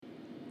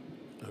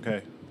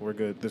Okay, we're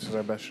good. This is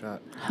our best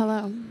shot.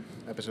 Hello.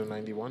 Episode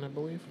 91, I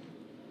believe.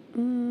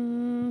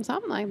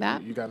 Something like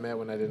that. You got mad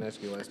when I didn't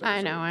ask you last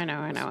episode. I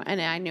know.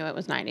 And I knew it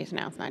was 90, so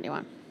now it's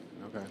 91.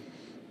 Okay.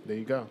 There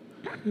you go.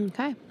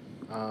 Okay.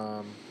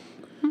 So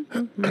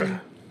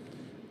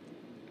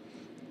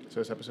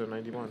it's episode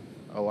 91.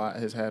 A lot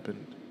has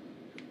happened.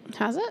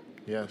 Has it?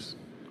 Yes.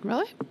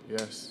 Really?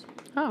 Yes.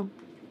 Oh.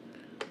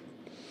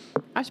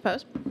 I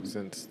suppose.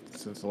 Since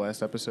the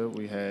last episode,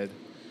 we had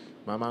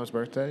my mom's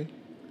birthday,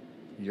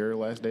 your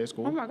last day of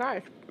school. Oh my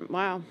gosh.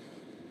 Wow.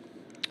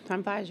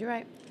 Time flies, you're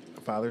right.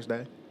 Father's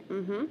Day.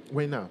 Mm-hmm.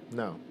 Wait, no.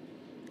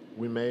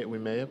 We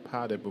may have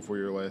potted before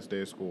your last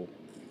day of school.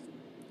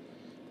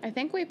 I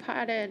think we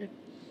potted.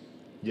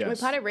 Yes. We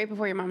potted right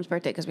before your mom's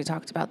birthday because we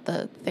talked about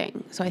the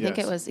thing. So I think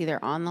it was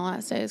either on the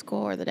last day of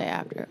school or the day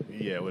after.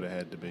 Yeah, it would have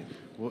had to be.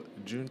 Well,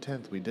 June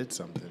 10th, we did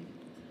something.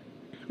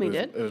 We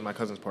did? It was my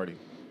cousin's party.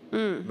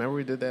 Remember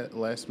we did that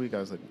last week? I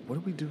was like, what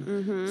did we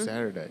do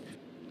Saturday?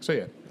 So,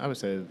 yeah, I would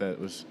say that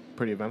was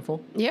pretty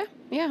eventful. Yeah.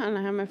 Yeah, and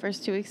I had my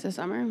first 2 weeks this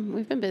summer.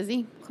 We've been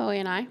busy, Chloe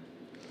and I.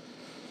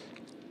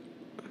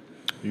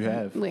 You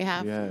have. We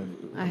have. You have.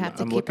 I have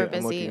to keep her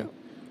busy. I'm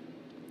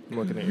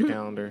looking at your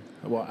calendar.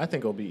 Well, I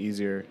think it'll be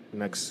easier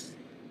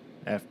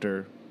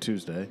after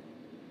Tuesday.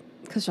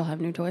 Because she'll have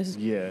new toys.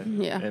 Yeah.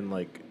 Yeah. And,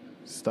 like,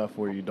 stuff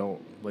where you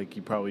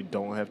probably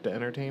don't have to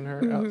entertain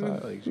her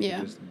outside. Like, she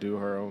can just do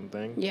her own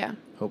thing. Yeah.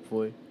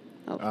 Hopefully.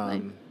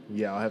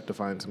 Yeah, I'll have to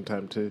find some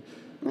time to.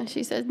 And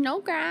she says, no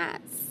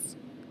grass.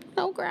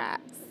 No grass.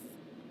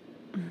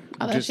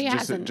 Although she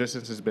hasn't. Just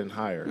since it's been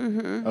higher.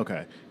 Mm-hmm.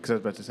 Okay. Because I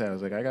was about to say, I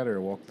was like, I got her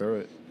to walk through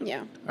it.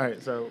 Yeah. All right,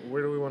 so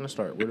where do we want to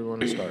start? Well,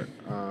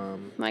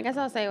 I guess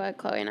I'll say what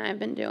Chloe and I have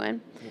been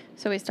doing.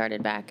 So we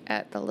started back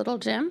at the little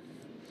gym.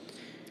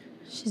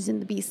 She's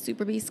in the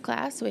Super Beast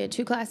class. So we had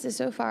 2 classes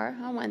so far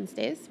on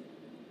Wednesdays.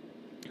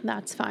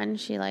 That's fun.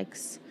 She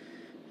likes,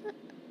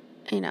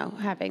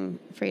 having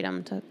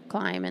freedom to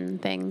climb and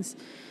things.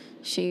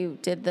 She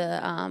did the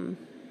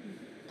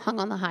hung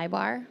on the high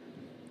bar,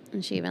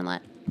 and she even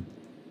let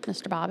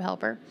Mr. Bob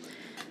help her.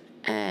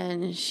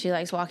 And she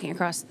likes walking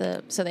across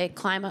so they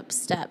climb up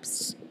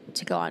steps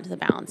to go onto the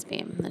balance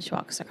beam. And then she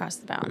walks across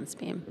the balance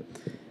beam.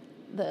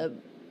 The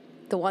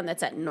one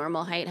that's at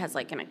normal height has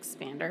like an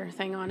expander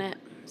thing on it.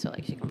 So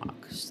like she can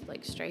walk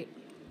like straight.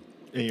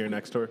 And you're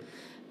next to her?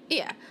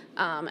 Yeah.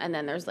 And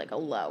then there's like a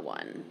low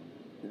one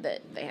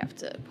that they have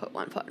to put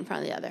one foot in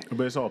front of the other.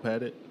 But it's all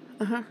padded?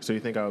 Uh-huh. So you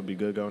think I would be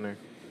good going there?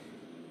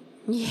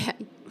 Yeah.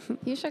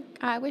 You should.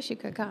 I wish you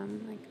could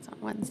come. Like it's on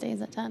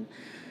Wednesdays at 10.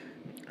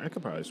 I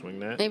could probably swing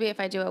that. Maybe if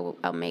I do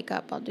a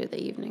makeup, I'll do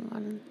the evening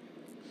one.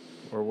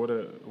 Or what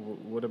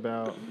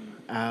about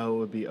it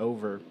would be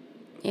over?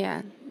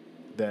 Yeah.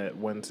 That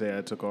Wednesday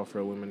I took off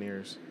for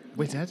Lumineers.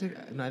 Wait, did I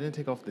take? No, I didn't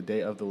take off the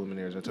day of the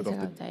Lumineers. I took off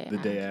the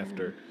day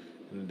after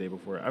and the day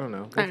before. I don't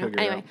know. We'll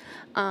figure it out.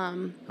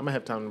 I'm gonna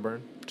have time to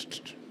burn.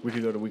 We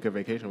could go to week of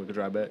vacation. We could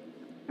drive back.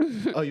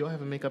 Oh, you'll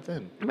have a makeup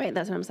then. Right,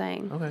 that's what I'm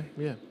saying. Okay,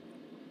 yeah.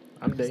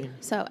 I'm Dame.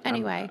 So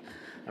anyway,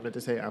 I meant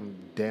to say I'm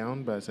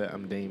down, but I said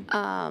I'm Dame.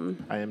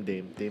 I am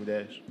Dame. Dame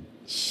Dash.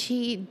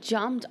 She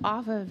jumped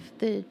off of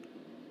the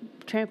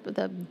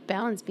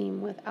balance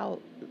beam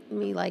without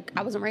me. Like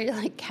I wasn't ready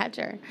to catch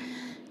her.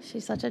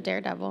 She's such a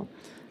daredevil.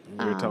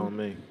 You're telling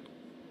me.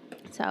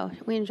 So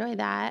we enjoyed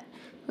that.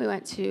 We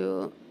went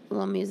to a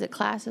little music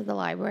class at the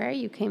library.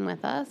 You came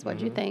with us. What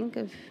did you think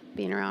of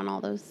being around all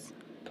those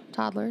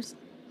toddlers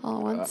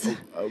all at once?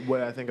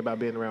 What I think about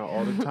being around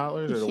all the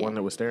toddlers, or the one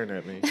that was staring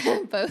at me?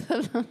 Both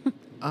of them.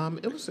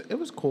 It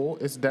was cool.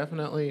 It's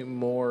definitely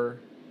more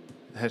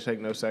 #no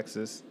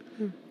sexist.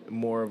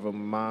 More of a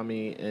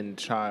mommy and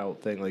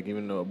child thing. Like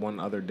even though one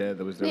other dad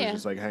that was there was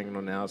just like hanging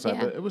on the outside,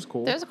 but it was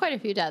cool. There's quite a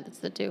few dads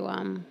that do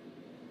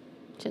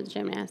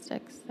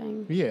gymnastics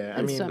thing. Yeah,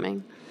 and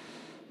swimming.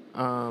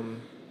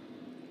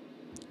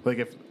 Like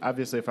if I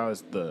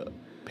was the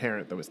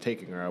parent that was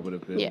taking her, I would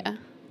have been. Yeah.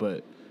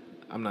 But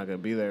I'm not gonna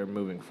be there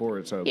moving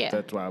forward, so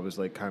that's why I was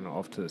like kind of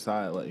off to the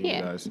side, letting you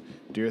guys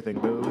do your thing.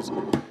 But it was,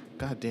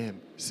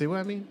 goddamn. See what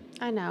I mean?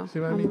 I know. See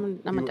what I mean?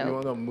 I'm a dope. You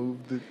want to go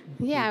move the?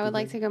 Yeah, I would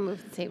like to go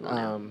move the table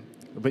now.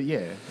 But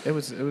yeah, it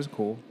was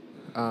cool.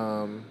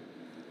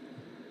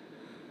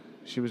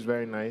 She was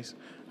very nice.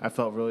 I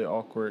felt really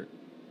awkward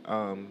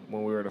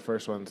when we were the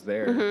first ones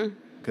there.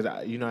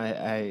 Because,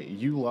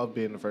 you love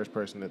being the first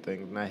person at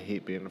things, and I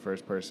hate being the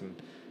first person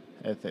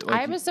at things.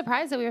 I was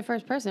surprised that we were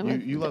first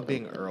person. You love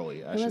being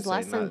early, I should say. It was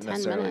less than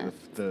 10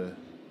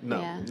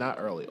 minutes. Not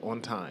early,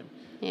 on time.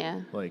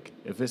 Yeah. Like,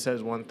 if it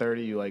says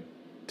 1:30, you like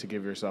to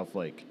give yourself,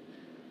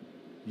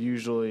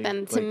 usually...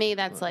 Then to me,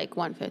 that's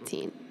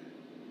 1:15.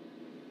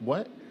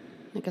 What?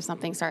 Like, if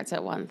something starts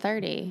at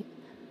 1:30...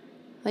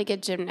 Like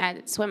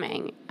at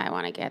swimming, I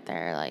want to get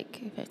there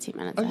 15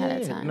 minutes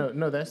ahead of time.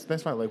 No, that's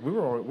fine. Like we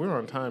were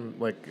on time.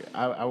 Like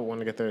I would want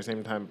to get there the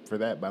same time for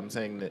that. But I'm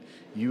saying that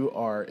you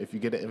are, if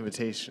you get an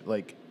invitation,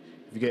 if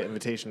you get an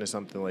invitation to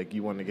something,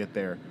 you want to get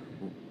there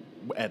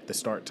at the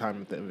start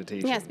time of the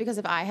invitation. Yes, because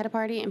if I had a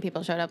party and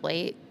people showed up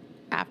late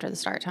after the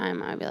start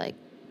time, I'd be like,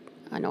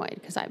 annoyed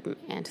because I'm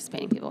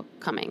anticipating people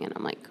coming, and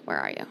I'm like, where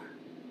are you?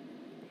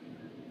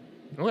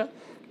 Okay.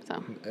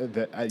 So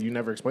you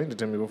never explained it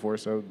to me before,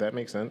 so that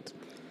makes sense.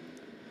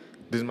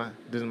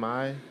 Does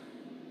my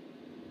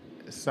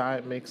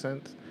side make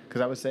sense?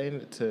 Because I was saying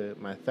it to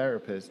my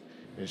therapist,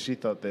 and she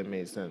thought that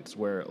made sense.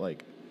 Where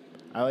like,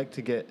 I like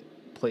to get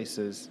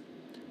places.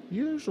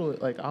 Usually,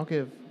 like I'll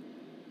give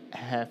a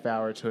half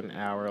hour to an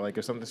hour. Like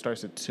if something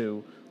starts at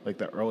 2, like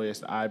the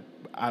earliest I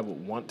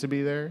would want to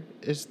be there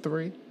is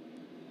 3.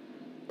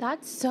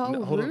 That's so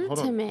rude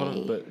to me.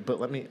 Hold on, but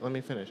let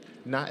me finish.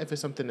 Not if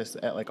it's something that's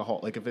at like a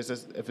halt. Like if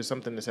it's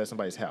something that's at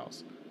somebody's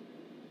house.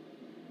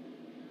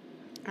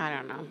 I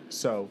don't know.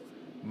 So,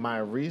 my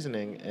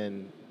reasoning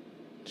and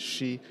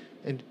she,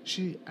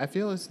 I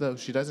feel as though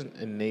she doesn't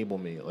enable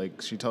me. Like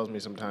she tells me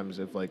sometimes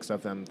if like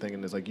stuff that I'm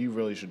thinking is like you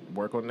really should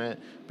work on that.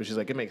 But she's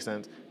like it makes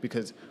sense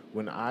because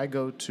when I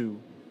go to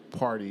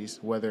parties,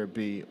 whether it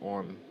be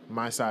on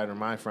my side or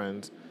my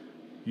friends,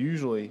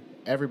 usually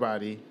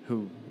everybody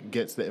who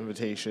gets the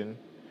invitation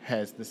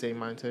has the same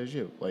mindset as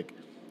you. Like,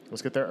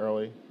 let's get there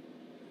early,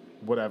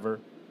 whatever.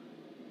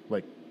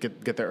 Like,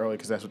 get there early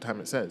because that's what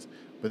time it says.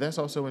 But that's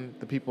also when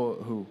the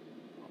people who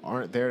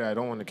aren't there that I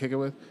don't want to kick it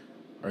with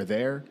are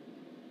there,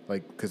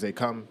 like, because they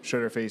come, show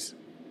their face,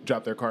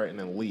 drop their cart, and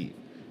then leave.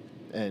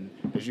 And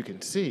as you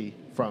can see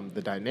from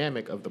the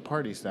dynamic of the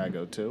parties that I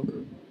go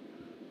to,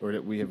 or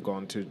that we have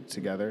gone to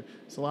together,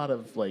 it's a lot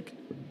of, like,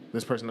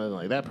 this person doesn't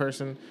like that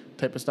person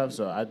type of stuff.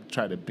 So I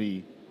try to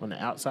be on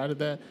the outside of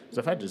that. So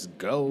if I just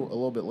go a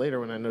little bit later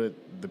when I know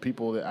that the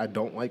people that I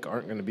don't like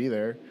aren't going to be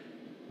there,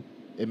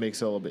 it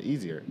makes it a little bit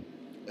easier.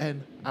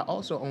 And I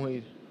also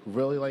only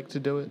really like to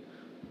do it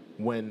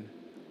when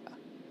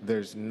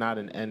there's not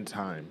an end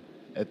time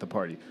at the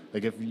party.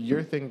 Like if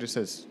your thing just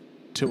says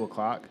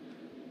 2:00,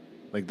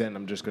 like then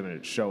I'm just going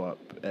to show up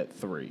at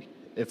 3.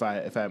 If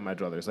I had my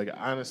druthers. Like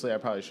honestly, I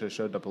probably should have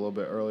showed up a little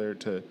bit earlier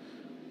to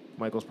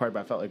Michael's party, but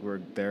I felt like we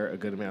were there a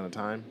good amount of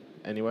time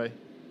anyway.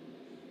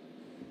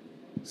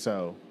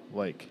 So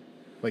like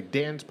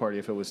Dan's party,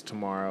 if it was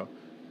tomorrow,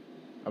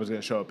 I was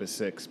going to show up at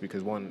 6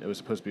 because 1, it was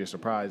supposed to be a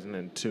surprise, and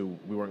then 2,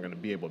 we weren't going to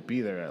be able to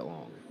be there that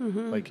long.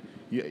 Mm-hmm. Like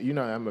you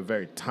know, I'm a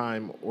very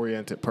time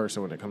oriented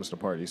person when it comes to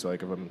parties. So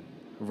like if we're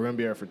going to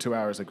be there for 2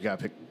 hours, like I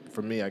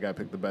gotta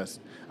pick the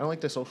best. I don't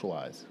like to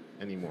socialize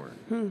anymore.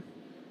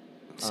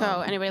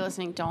 So anybody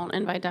listening, don't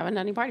invite Devin to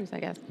any parties,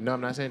 I guess. No,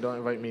 I'm not saying don't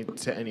invite me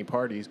to any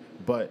parties,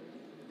 but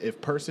if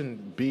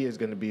person B is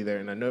going to be there,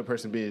 and I know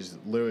person B is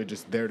literally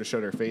just there to show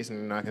their face and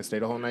they're not going to stay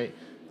the whole night,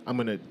 I'm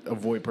going to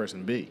avoid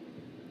person B.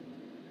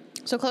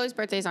 So Chloe's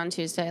birthday's on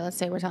Tuesday. Let's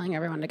say we're telling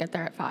everyone to get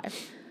there at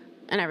 5,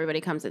 and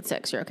everybody comes at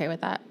 6. You're okay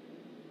with that?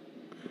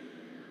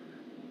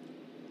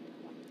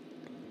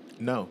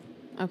 No.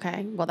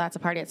 Okay. Well, that's a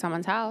party at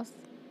someone's house.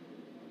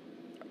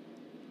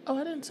 Oh,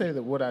 I didn't say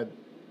that what I...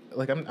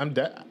 Like,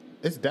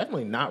 it's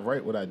definitely not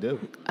right what I do.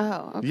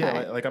 Oh, okay.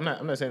 Yeah, like I'm not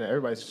saying that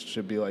everybody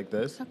should be like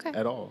this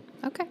at all.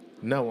 Okay.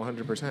 No,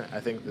 100%. I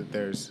think that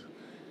there's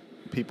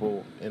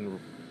people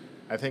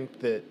I think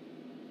that...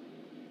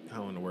 I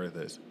don't want to word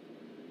this.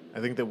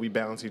 I think that we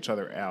balance each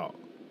other out.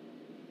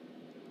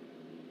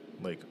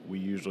 Like, we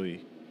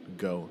usually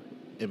go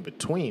in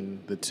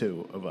between the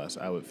two of us,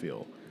 I would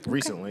feel. Okay.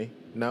 Recently.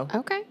 No?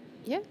 Okay.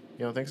 Yeah.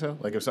 You don't think so?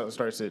 Like, if something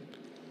starts at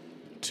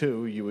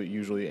 2, you would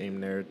usually aim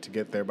there to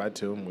get there by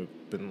 2, and we've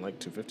been like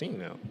 2:15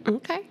 now.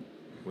 Okay.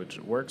 Which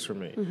works for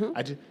me.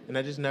 Mm-hmm.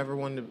 I just never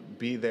wanted to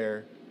be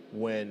there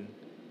when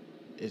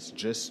it's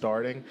just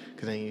starting,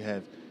 because then you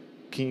have,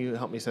 can you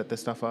help me set this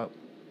stuff up?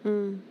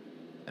 And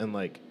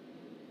like,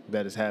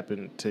 that has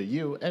happened to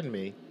you and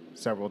me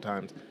several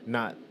times,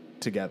 not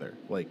together.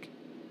 Like,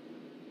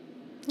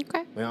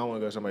 okay. I don't want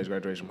to go to somebody's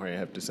graduation party and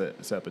have to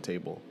set up a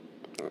table.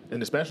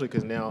 And especially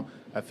because now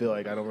I feel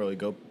like I don't really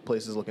go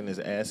places looking as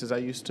ass as I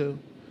used to.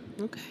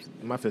 Okay.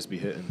 My fists be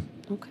hitting.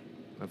 Okay.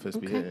 My fists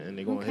be hitting, and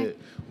they're going to hit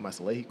with my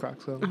Salehi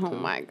Crocs on. Oh,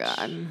 my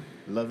God.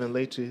 Loving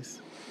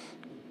leches.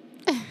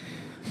 Oh,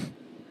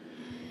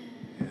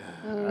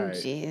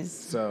 jeez. Right.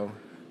 So,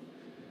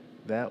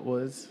 that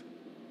was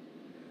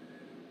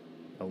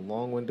a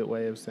long-winded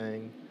way of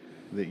saying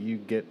that you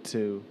get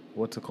to,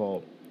 what's it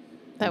called?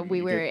 That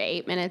we were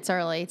 8 minutes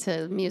early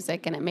to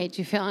music and it made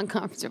you feel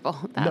uncomfortable.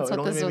 That's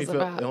what this was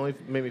about. It only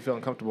made me feel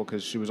uncomfortable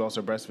because she was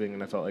also breastfeeding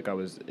and I felt like I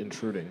was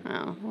intruding.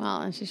 Oh,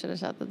 well, and she should have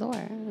shut the door.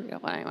 We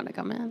don't want anyone to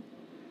come in.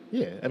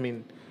 Yeah, I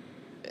mean,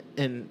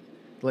 and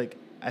like,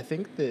 I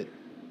think that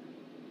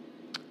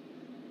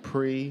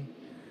pre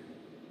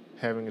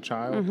having a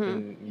child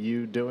and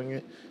you doing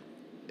it,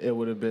 it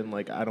would have been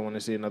like, I don't want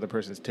to see another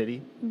person's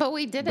titty. But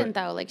we didn't,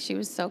 though. Like, she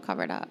was so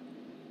covered up.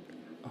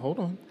 Hold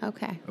on.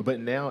 Okay. But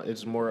now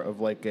it's more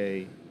of like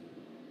a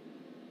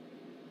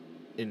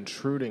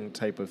intruding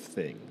type of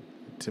thing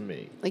to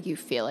me. Like you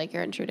feel like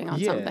you're intruding on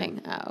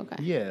something? Oh,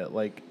 okay. Yeah,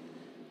 like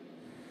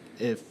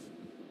if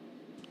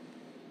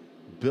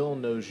Bill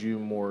knows you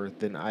more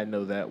than I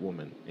know that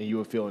woman, and you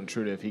would feel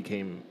intruded if he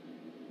came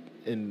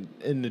in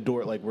the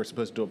door, like we're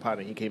supposed to do a pod,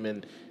 and he came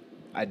in,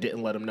 I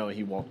didn't let him know, and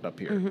he walked up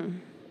here.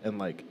 And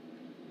like,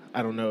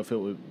 I don't know if it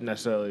would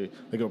necessarily,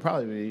 like, it would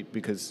probably be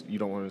because you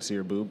don't want to see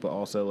her boob, but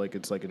also, like,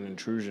 it's like an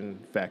intrusion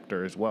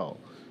factor as well,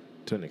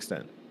 to an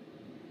extent.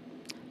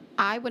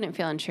 I wouldn't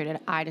feel intruded.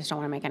 I just don't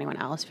want to make anyone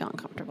else feel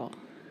uncomfortable.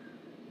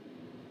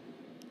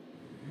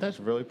 That's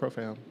really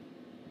profound.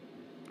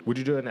 Would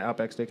you do it in the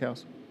Outback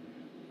Steakhouse?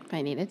 If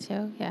I needed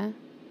to, yeah.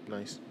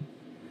 Nice.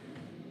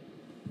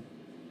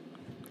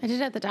 I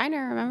did it at the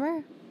diner,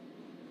 remember?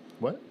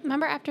 What?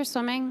 Remember after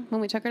swimming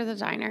when we took her to the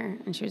diner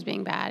and she was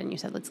being bad and you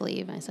said, let's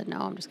leave? And I said, no,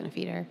 I'm just going to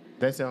feed her.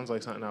 That sounds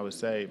like something I would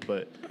say,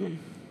 but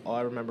all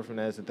I remember from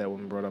that is that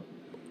woman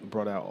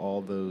brought out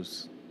all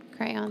those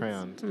crayons.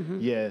 Mm-hmm.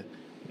 Yeah.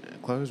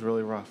 Chloe was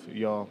really rough,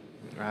 y'all.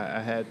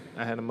 I had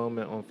a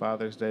moment on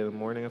Father's Day. The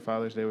morning of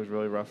Father's Day was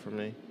really rough for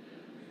me.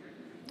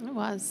 It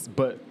was.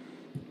 But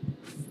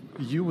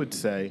you would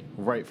say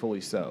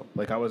rightfully so.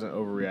 Like, I wasn't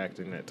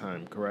overreacting that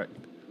time, correct?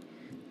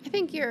 I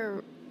think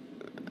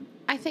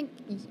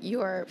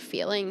your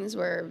feelings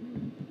were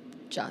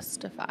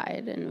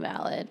justified and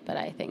valid, but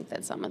I think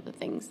that some of the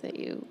things that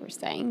you were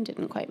saying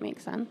didn't quite make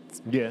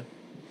sense. Yeah.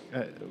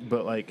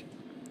 But, like,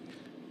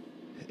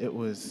 it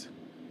was...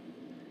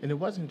 And it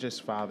wasn't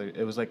just Father.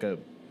 It was like a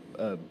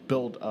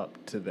build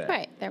up to that.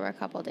 Right. There were a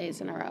couple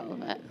days in a row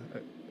of it.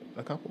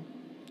 A couple?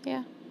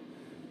 Yeah.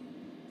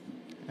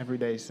 Every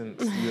day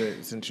since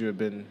you had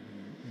been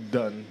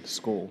done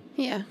school.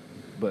 Yeah.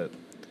 But,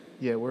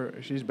 yeah,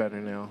 she's better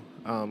now.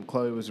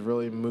 Chloe was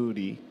really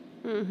moody.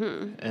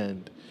 Mm-hmm.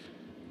 And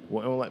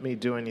wouldn't let me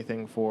do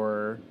anything for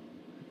her.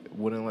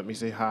 Wouldn't let me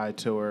say hi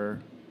to her.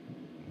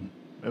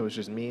 It was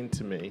just mean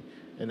to me.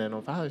 And then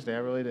on Father's Day, I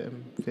really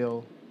didn't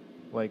feel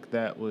like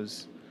that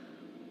was...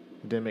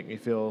 It didn't make me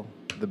feel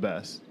the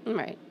best.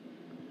 Right.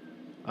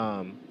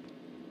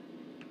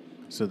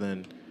 So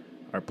then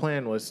our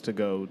plan was to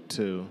go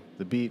to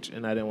the beach,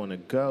 and I didn't want to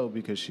go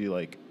because she,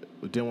 like,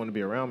 didn't want to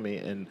be around me.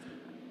 And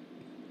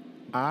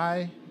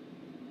I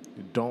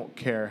don't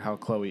care how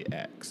Chloe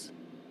acts,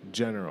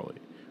 generally.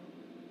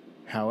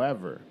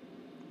 However,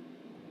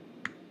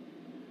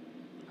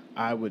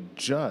 I would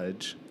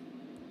judge,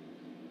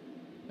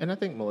 and I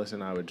think Melissa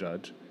and I would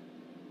judge,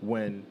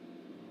 when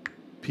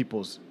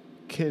people's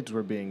kids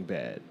were being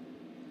bad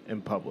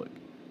in public.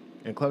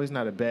 And Chloe's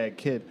not a bad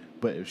kid,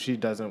 but if she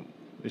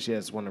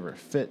has one of her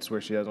fits where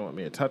she doesn't want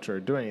me to touch her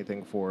or do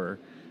anything for her,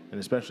 and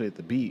especially at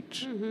the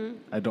beach, mm-hmm.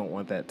 I don't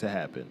want that to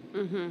happen.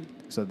 Mm-hmm.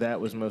 So that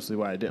was mostly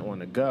why I didn't want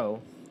to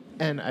go.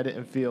 And I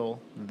didn't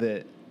feel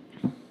that,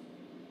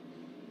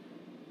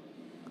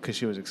 because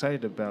she was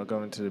excited about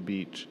going to the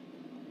beach,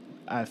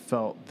 I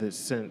felt that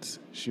since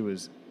she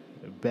was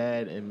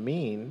bad and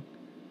mean,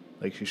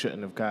 like, she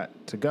shouldn't have got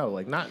to go.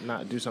 Like,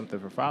 not do something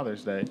for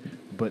Father's Day,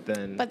 but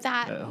then... But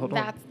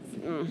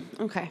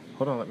okay.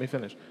 Hold on, let me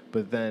finish.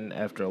 But then,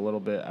 after a little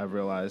bit, I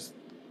realized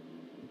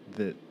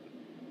that,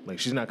 like,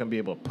 she's not going to be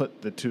able to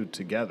put the two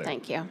together.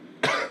 Thank you.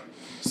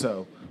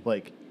 So,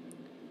 like,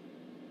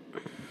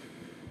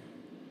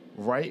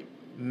 right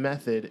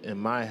method in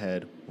my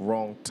head,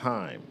 wrong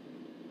time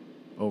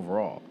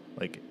overall.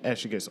 Like, as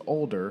she gets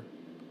older,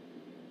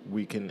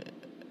 we can...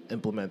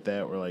 implement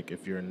that, or like,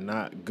 if you're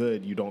not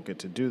good, you don't get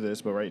to do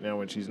this. But right now,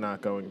 when she's not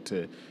going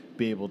to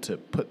be able to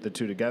put the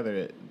two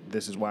together,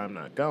 this is why I'm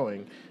not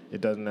going,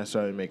 it doesn't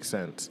necessarily make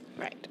sense.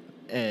 Right.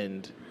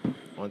 And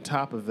on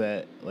top of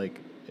that,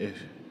 like,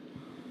 if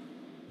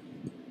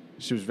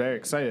she was very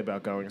excited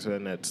about going, so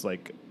then that's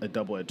like a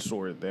double-edged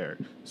sword there.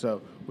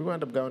 So we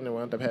wound up going and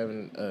wound up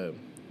having a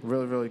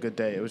really, really good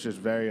day. It was just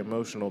very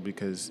emotional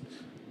because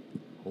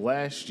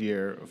last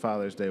year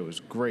Father's Day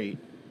was great,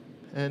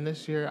 and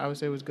this year I would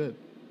say was good.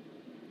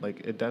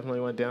 Like, it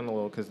definitely went down a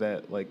little because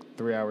that, like,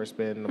 3-hour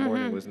span in the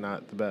morning mm-hmm. was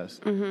not the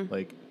best. Mm-hmm.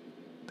 Like,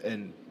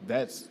 and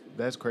that's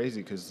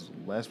crazy because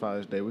last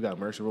Father's Day we got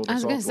Mercy ruled in softball. I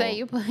was going to say,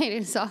 you played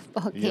a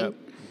softball game. Yep.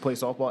 Played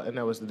softball, and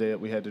that was the day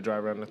that we had to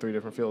drive around to 3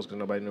 different fields because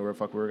nobody knew where the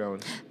fuck we were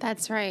going.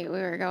 That's right. We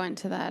were going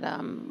to that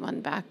one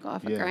back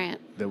off of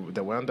Grant.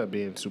 That wound up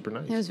being super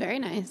nice. It was very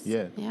nice.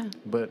 Yeah. Yeah.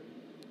 But...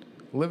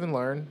 live and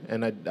learn,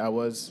 and I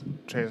was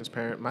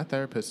transparent. My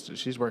therapist,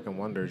 she's working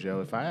wonders,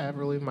 yo. If I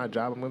ever leave my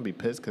job, I'm going to be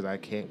pissed because I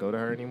can't go to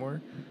her anymore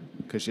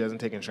because she doesn't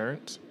take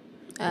insurance.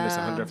 And it's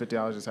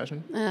 $150 a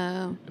session.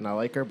 Oh. And I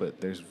like her,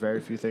 but there's very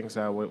few things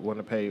I would want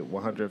to pay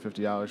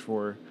 $150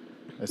 for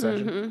a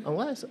session. Mm-hmm.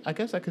 Unless, I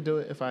guess I could do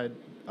it if I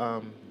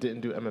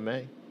didn't do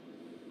MMA.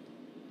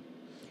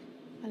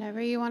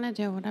 Whatever you want to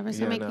do, whatever's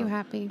going to make you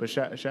happy. But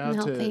shout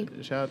out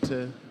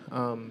to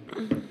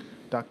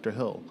Dr.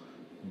 Hill.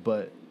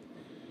 But...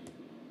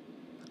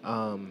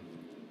 oh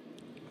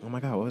my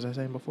God, what was I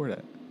saying before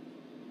that?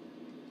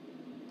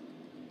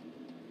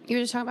 You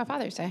were just talking about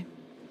Father's Day.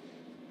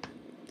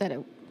 That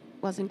it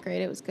wasn't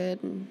great, it was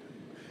good. And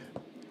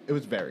it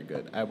was very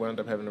good. I wound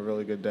up having a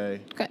really good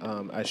day. Good.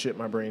 I shit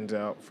my brains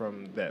out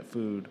from that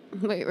food.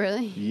 Wait,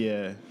 really?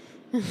 Yeah.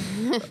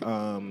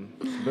 But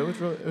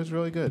it was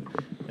really good.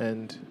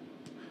 And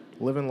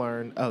live and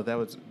learn. Oh, that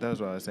was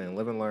what I was saying.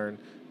 Live and learn.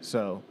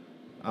 So,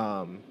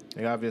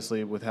 like,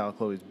 obviously, with how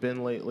Chloe's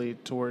been lately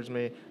towards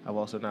me, I've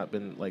also not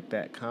been, like,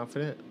 that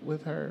confident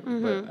with her.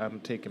 Mm-hmm. But I'm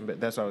taking back...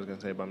 That's what I was going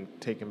to say, but I'm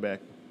taking back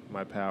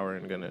my power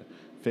and gonna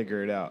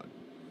figure it out.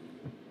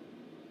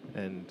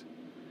 And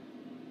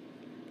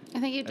I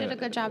think you did a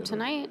good job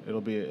tonight.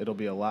 It'll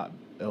be a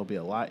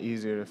lot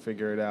easier to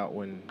figure it out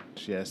when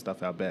she has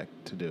stuff out back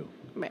to do.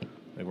 Right.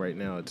 Like right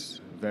now, it's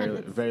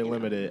very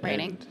limited.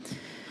 Raining.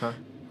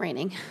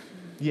 Raining.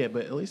 Yeah,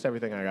 but at least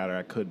everything I got her,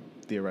 I could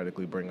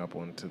theoretically bring up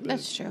onto the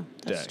That's true.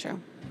 That's deck.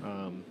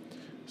 true.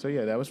 So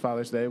yeah, that was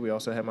Father's Day. We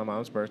also had my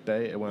mom's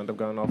birthday. It wound up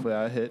going off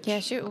without a hitch. Yeah,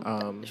 she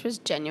was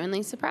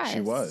genuinely surprised. She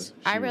was.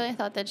 I really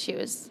thought that she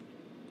was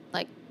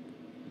like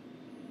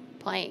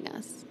playing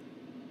us,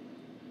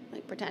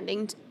 like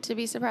pretending to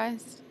be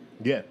surprised.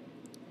 Yeah,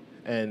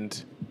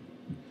 and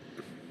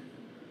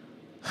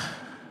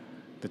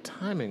the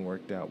timing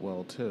worked out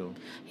well too.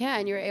 Yeah,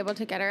 and you were able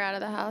to get her out of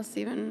the house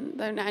even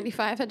though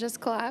 95 had just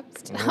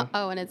collapsed. Mm-hmm.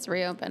 Oh, and it's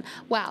reopened.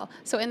 Wow.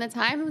 So in the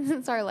time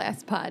since our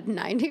last pod,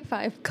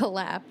 95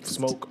 collapsed.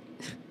 Smoke.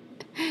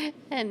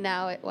 And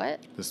now it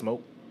what? The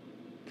smoke?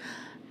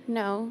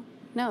 No.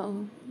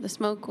 The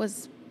smoke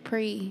was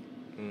pre.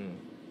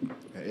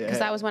 Because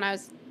that was when I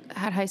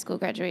had high school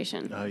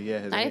graduation. Oh,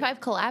 yeah. 95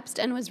 collapsed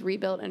and was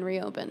rebuilt and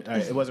reopened.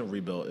 It wasn't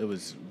rebuilt. It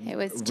was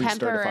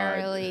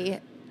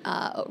temporarily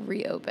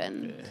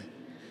reopened. Yeah.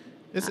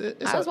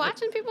 I was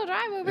watching people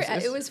drive over.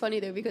 It was funny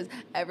though because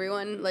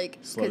everyone like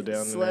slowed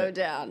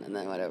down and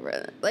then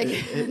whatever. Like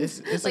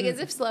it's like as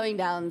if slowing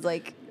down's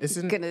like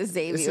gonna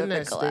save you if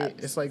it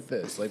collapses. It's like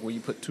this, like where you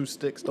put two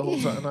sticks to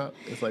hold something up.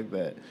 It's like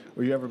that.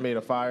 Where you ever made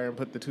a fire and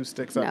put the two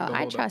sticks up? No,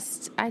 I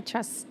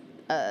trust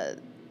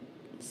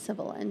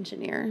civil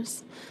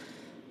engineers.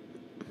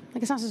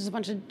 Like it's not just a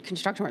bunch of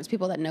construction workers,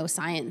 people that know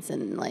science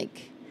and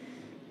like.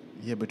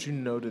 Yeah, but you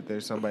know that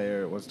there's somebody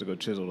that wants to go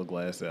chisel the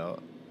glass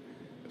out.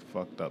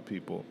 Fucked up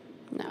people.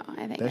 No,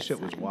 I think that shit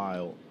was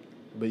wild.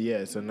 But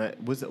yeah, so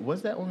was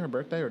that on her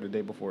birthday or the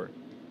day before?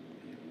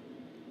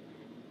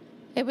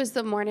 It was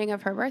the morning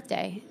of her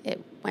birthday.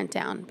 It went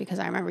down because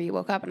I remember you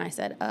woke up and I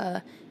said,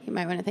 you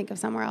might want to think of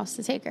somewhere else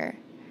to take her.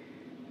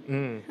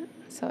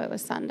 So it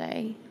was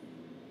Sunday,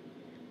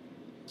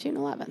 June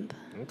 11th.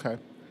 Okay.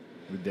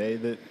 The day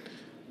that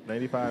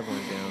 95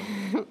 went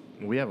down.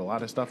 We have a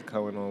lot of stuff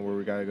going on where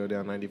we got to go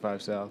down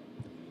 95 South.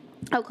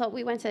 Oh,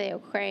 we went to the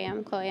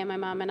aquarium, Chloe and my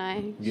mom and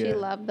I. Yeah. She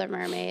loved the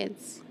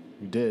mermaids.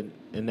 You did,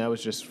 and that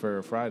was just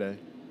for Friday.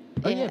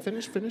 Oh yeah,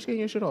 finish getting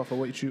your shit off of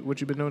what you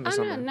been doing this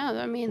summer. No,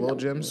 I mean Little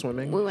Jim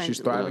swimming.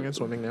 She's thriving in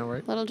swimming now,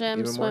 right? Little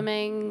Jim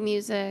swimming,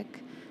 music.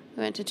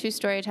 We went to 2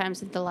 story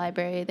times at the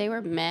library. They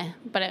were meh,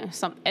 but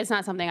it's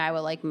not something I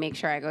would like make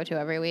sure I go to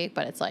every week.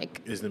 But it's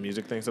like. Is the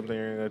music thing something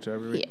you're gonna go to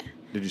every week? Yeah.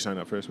 Did you sign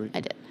up for this week?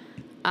 I did.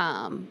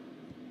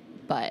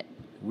 But.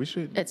 We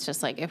should. It's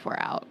just like if we're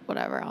out,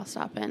 whatever, I'll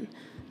stop in.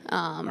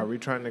 Are we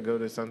trying to go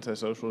to Sunset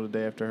Social the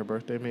day after her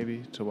birthday,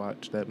 maybe, to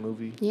watch that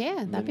movie?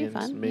 Yeah, that'd be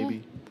fun. Maybe.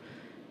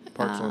 Yeah.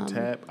 Parks on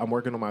tap. I'm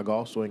working on my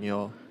golf swing,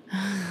 y'all.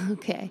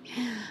 Okay.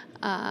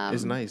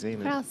 It's nice,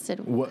 ain't it? What else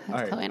did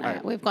Chloe and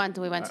I? We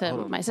went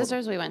to my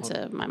sister's. We went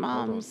to my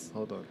mom's.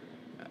 Hold on.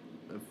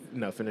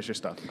 No, finish your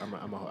stuff. I'm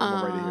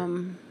ready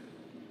here.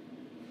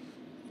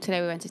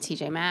 Today we went to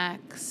TJ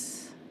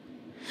Maxx,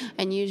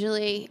 and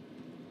usually.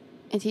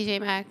 In TJ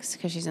Maxx,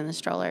 because she's in the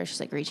stroller,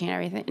 she's like reaching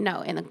everything. No,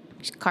 in the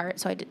cart.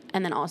 So I did,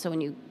 and then also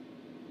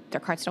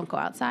their carts don't go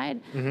outside.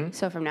 Mm-hmm.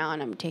 So from now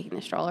on, I'm taking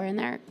the stroller in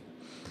there.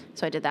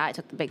 So I did that. I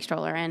took the big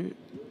stroller in,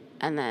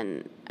 and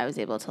then I was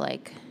able to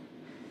like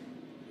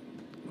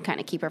kind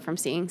of keep her from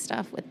seeing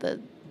stuff with the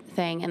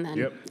thing. And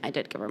then I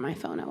did give her my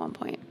phone at one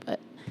point,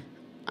 but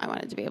I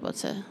wanted to be able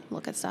to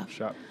look at stuff.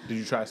 Shop. Did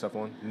you try stuff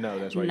on? No,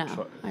 that's right.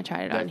 No, I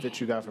tried it on. That fit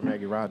you got from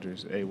Maggie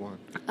Rogers, A1.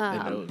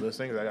 And those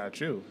things I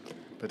got you.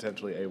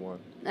 Potentially A1.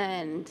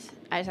 And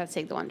I just had to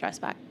take the one dress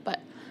back, but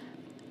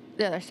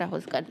the other stuff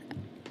was good.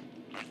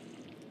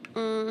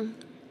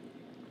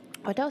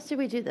 What else did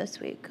we do this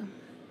week?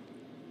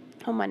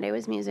 Oh, Monday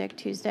was music.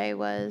 Tuesday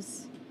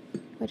was...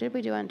 What did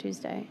we do on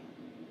Tuesday?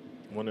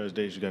 One of those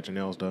days you got your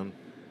nails done.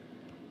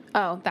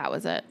 Oh, that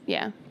was it.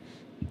 Yeah.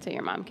 So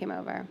your mom came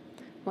over.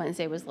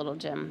 Wednesday was Little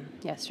Gym.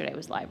 Yesterday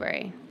was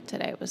library.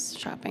 Today was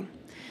shopping.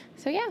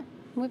 So, yeah,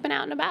 we've been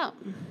out and about.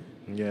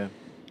 Yeah.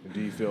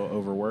 Do you feel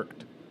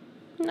overworked?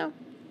 No.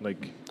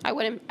 Like I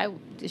wouldn't.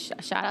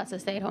 Shout out to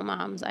stay-at-home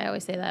moms. I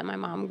always say that in my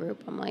mom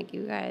group. I'm like,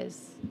 you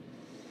guys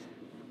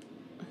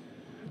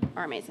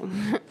are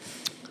amazing.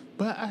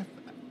 But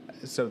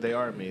so they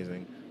are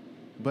amazing.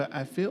 But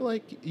I feel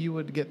like you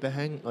would get the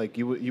hang. Like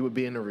you would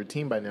be in a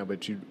routine by now.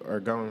 But you are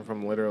going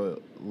from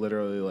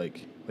literally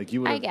like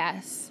you would. I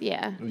guess,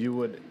 yeah. You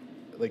would,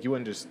 like you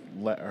wouldn't just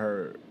let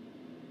her,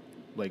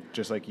 like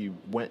just like you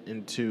went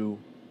into.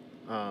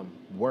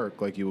 Work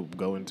like you would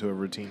go into a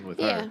routine with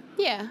her.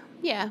 Yeah.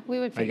 We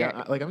would figure.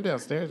 Like I'm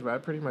downstairs, but I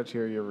pretty much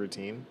hear your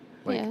routine.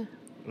 Like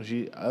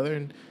she, other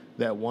than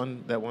that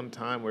one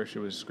time where she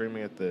was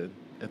screaming at the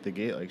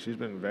gate, like she's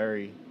been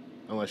very,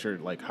 unless you're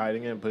like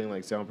hiding it and putting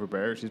like sound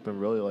prepared, she's been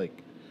really like.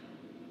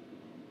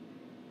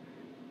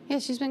 Yeah,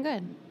 she's been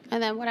good.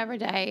 And then whatever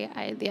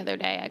day the other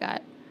day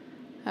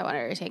I wanted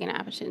her to take a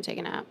nap, and she didn't take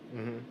a nap.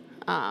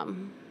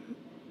 Mm-hmm.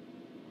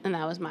 And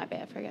that was my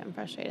bad for getting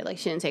frustrated. Like,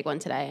 she didn't take one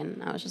today,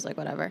 and I was just like,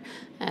 whatever.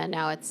 And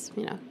now it's,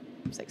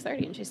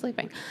 6:30, and she's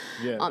sleeping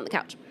on the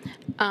couch.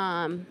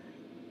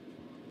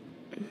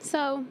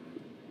 So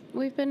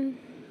we've been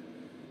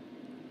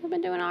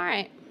doing all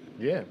right.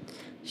 Yeah.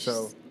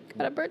 So she's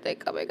got a birthday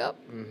coming up.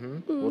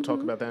 We'll talk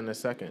about that in a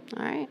second.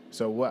 All right.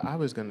 So what I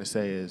was going to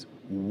say is,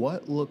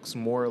 what looks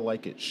more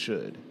like it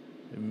should?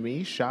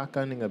 Me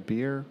shotgunning a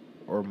beer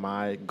or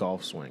my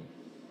golf swing?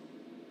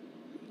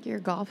 Your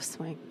golf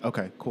swing.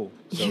 Okay, cool.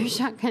 So, your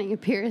shotgunning a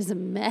beer is a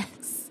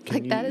mess.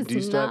 That is do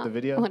you still have the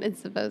video? What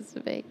it's supposed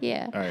to be.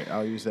 Yeah. All right,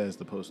 I'll use that as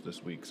the post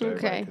this week so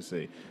everybody can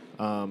see.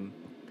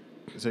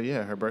 So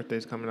yeah, her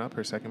birthday's coming up,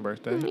 her second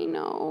birthday. I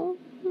know.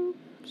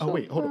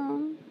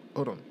 Hold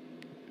on.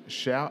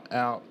 Shout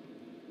out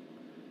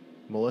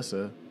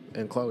Melissa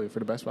and Chloe for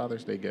the best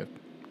Father's Day gift.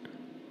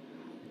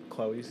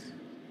 Chloe's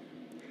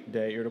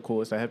Dad, you're the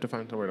coolest. I have to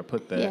find somewhere to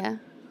put that.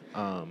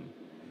 Yeah.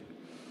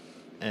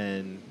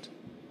 And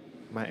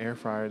my air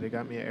fryer, they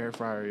got me an air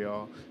fryer,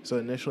 y'all. So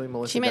initially,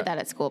 Melissa... She made that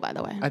at school, by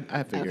the way.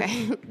 I figured.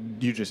 Okay.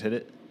 You just hit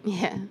it?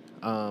 Yeah.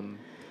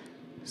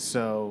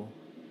 So...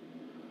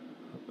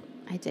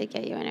 I did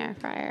get you an air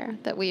fryer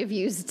that we have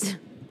used...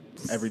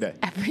 Every day.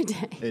 Every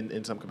day.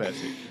 In some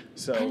capacity.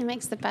 So... And it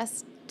makes the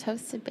best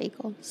toasted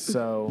bagel.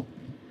 So...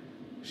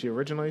 She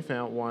originally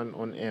found one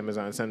on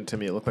Amazon, sent it to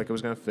me. It looked like it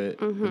was going to fit.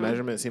 Mm-hmm. The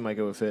measurement seemed like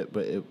it would fit,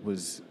 but it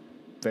was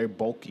very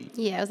bulky.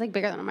 Yeah, it was like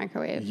bigger than a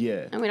microwave.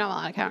 Yeah. And we don't have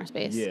a lot of counter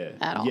space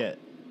at all.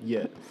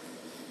 Yet.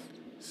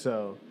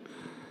 So,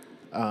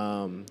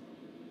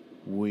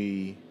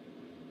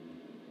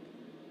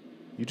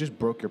 you just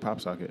broke your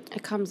pop socket.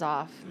 It comes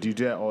off. Do you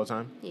do that all the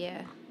time?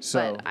 Yeah.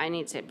 So, but I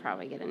need to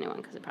probably get a new one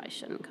because it probably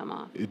shouldn't come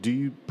off. Do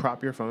you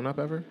prop your phone up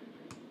ever?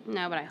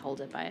 No, but I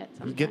hold it by it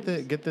sometimes.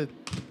 You get the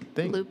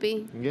thing.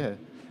 Loopy? Yeah.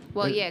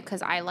 Well, yeah,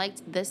 because I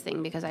liked this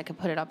thing because I could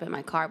put it up in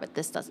my car, but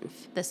this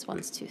doesn't. This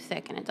one's too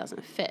thick and it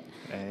doesn't fit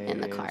in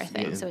the car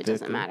thing, so it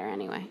doesn't matter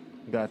anyway.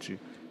 Got you.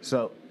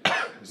 So,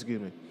 excuse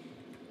me.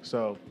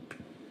 So,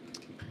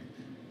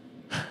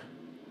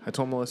 I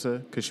told Melissa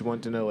because she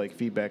wanted to know like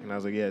feedback, and I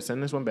was like, "Yeah,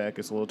 send this one back.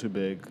 It's a little too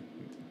big.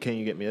 Can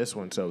you get me this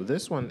one?" So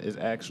this one is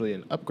actually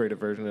an upgraded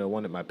version of the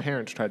one that my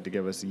parents tried to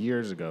give us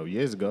years ago.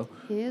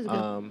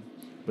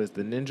 But it's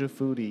the Ninja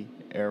Foodi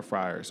air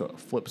fryer, so it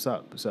flips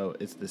up. So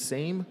it's the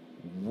same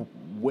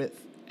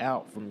width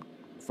out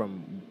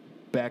from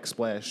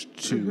backsplash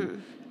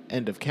to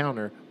end of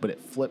counter, but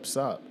it flips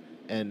up.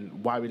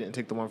 And why we didn't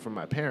take the one from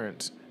my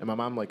parents, and my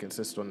mom like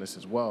insists on this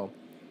as well.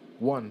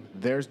 One,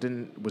 theirs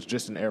was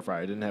just an air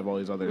fryer. It didn't have all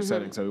these other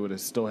settings, so we would have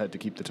still had to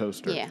keep the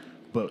toaster. Yeah.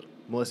 But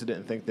Melissa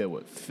didn't think that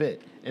would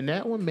fit, and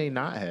that one may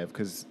not have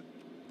because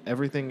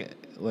everything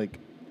like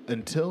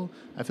until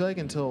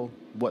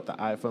what the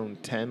iPhone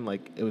 10,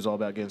 like it was all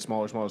about getting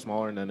smaller,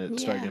 and then it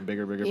started getting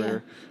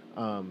bigger.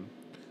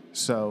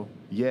 So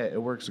yeah,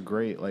 it works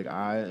great. Like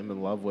I am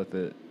in love with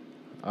it.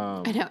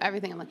 I know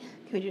everything. I'm like,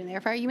 can we do it in the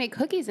air fryer? You make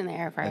cookies in the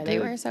air fryer. They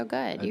were so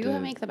good. You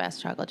make the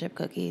best chocolate chip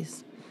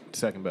cookies.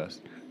 Second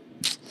best.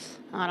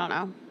 I don't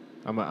know.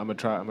 I'm gonna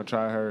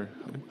try her.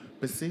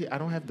 But see, I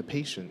don't have the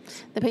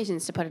patience. The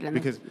patience to put it in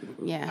because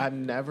I've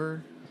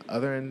never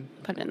put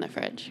it in the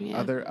fridge. Yeah.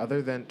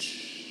 Other than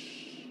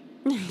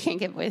I can't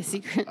give away the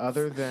secrets.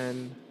 Other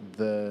than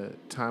the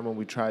time when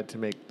we tried to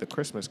make the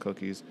Christmas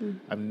cookies,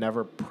 I've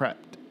never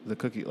prepped the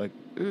cookie, like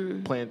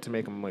planned to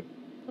make them. Like,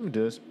 I'm gonna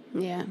do this.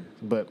 Yeah.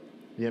 But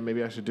yeah,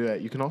 maybe I should do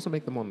that. You can also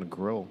make them on the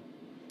grill.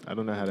 I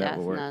don't know how that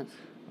would work. Nuts.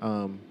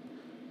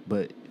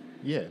 But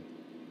yeah.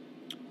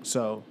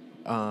 So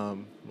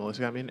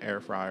Melissa got me an air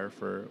fryer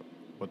for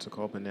what's it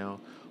called? But now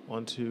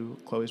on to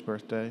Chloe's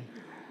birthday,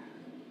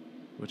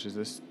 which is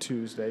this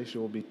Tuesday. She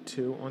will be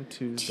 2 on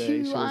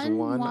Tuesday. She was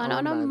one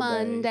on a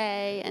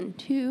Monday and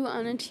 2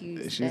 on a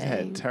Tuesday. She's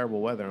had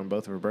terrible weather on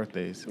both of her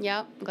birthdays.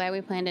 Yep. Glad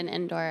we planned an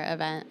indoor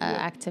event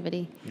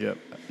activity. Yep.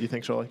 You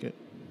think she'll like it?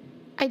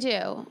 I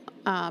do.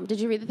 Did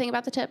you read the thing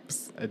about the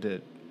tips? I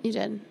did. You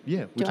did?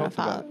 Yeah. We talked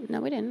about it. No,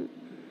 we didn't.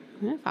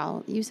 We didn't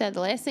follow. You said the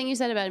last thing you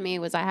said about me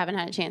was I haven't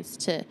had a chance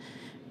to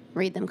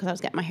read them because I was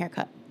getting my hair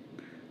cut.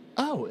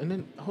 Oh, and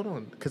then hold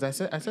on, because I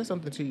said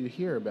something to you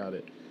here about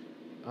it.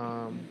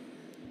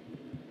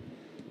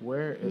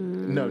 Where?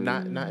 No,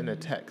 not in a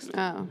text.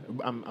 Oh.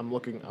 I'm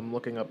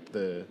looking up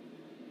the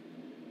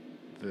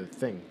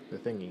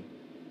thingy.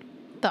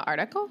 The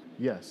article?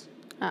 Yes.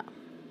 Oh.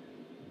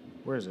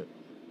 Where is it?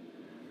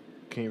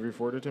 Can you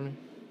re-forward it to me?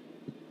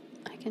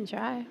 I can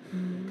try.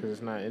 Because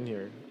it's not in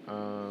here.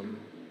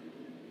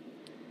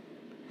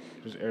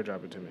 Just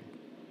airdrop it to me.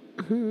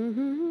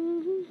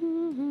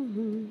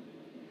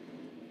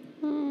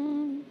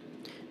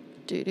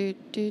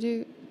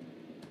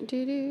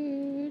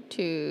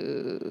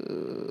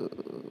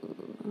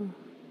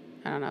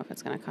 I don't know if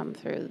it's going to come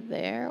through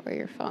there or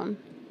your phone.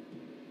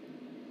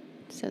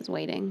 It says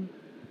waiting.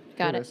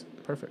 Got it.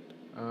 Perfect.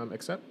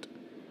 Accept.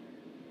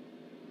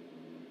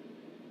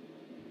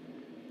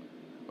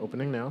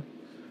 Opening now.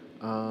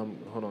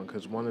 Hold on,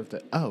 because one of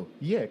the... Oh,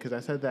 yeah, because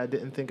I said that I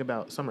didn't think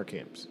about summer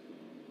camps.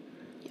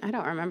 I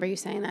don't remember you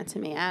saying that to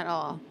me at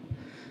all.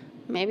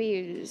 Maybe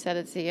you said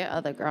it to your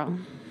other girl.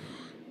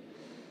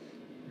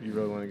 You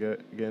really want to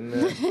get in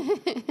there?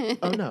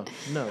 Oh, no.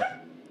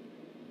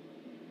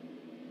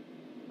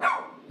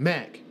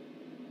 Mac.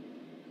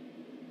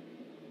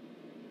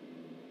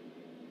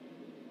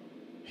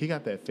 He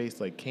got that face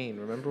like Kane.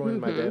 Remember when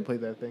my dad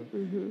played that thing?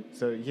 Mm-hmm.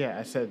 So, yeah,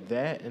 I said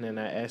that, and then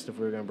I asked if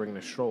we were going to bring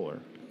the stroller.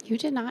 You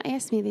did not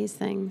ask me these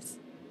things.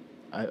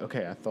 I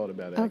thought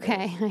about it.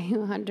 Okay, I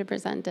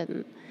 100%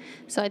 didn't.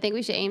 So I think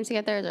we should aim to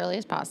get there as early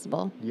as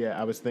possible. Yeah,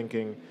 I was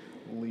thinking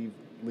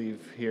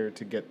leave here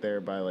to get there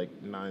by like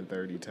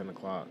 9:30, 10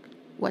 o'clock.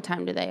 What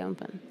time do they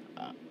open?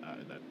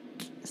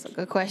 That's a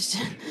good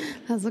question.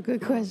 That's a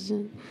good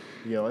question.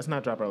 Yeah, let's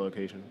not drop our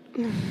location.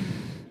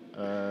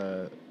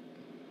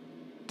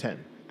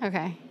 10.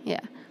 Okay,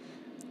 yeah.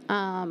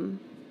 I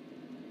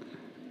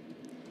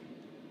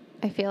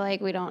feel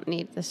like we don't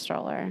need the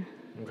stroller.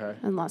 Okay.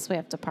 Unless we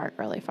have to park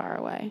really far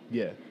away.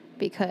 Yeah.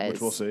 Because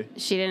which we'll see.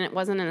 She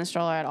wasn't in the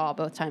stroller at all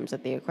both times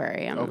at the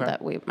aquarium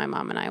that my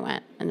mom and I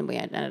went, and we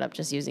ended up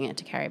just using it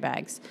to carry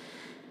bags.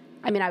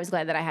 I mean, I was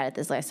glad that I had it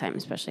this last time,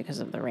 especially because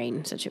of the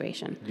rain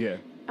situation. Yeah.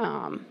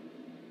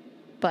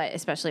 But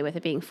especially with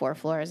it being 4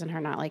 floors and her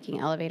not liking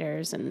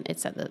elevators, and it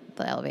said that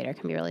the elevator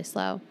can be really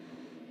slow.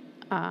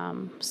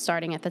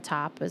 Starting at the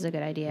top is a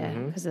good idea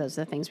because those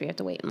are the things we have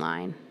to wait in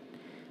line.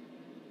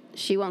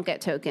 She won't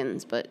get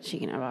tokens, but she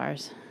can have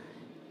ours.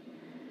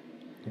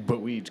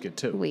 But we each get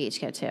 2. We each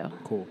get 2.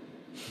 Cool.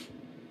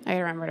 I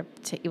remember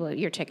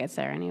your ticket's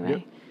there anyway.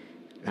 Yep.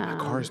 And my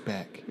car's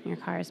back. Your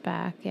car's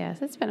back.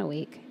 Yes, it's been a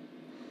week.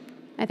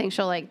 I think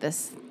she'll like the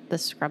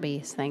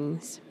scrubby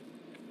things.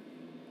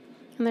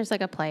 And there's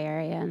like a play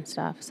area and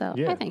stuff, so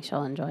I think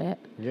she'll enjoy it.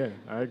 Yeah,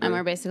 I agree. And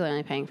we're basically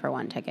only paying for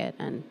 1 ticket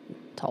and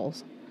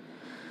tolls.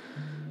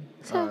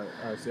 So.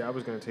 See, I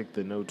was going to take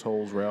the no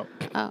tolls route.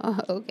 Oh,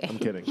 okay. I'm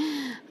kidding.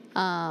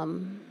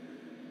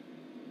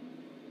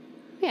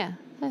 Yeah,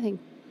 I think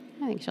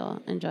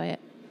she'll enjoy it.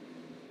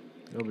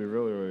 It'll be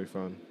really, really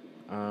fun.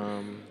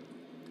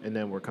 And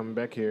then we're coming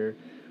back here.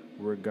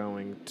 We're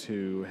going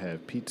to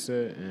have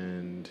pizza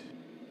and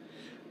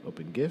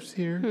open gifts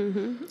here.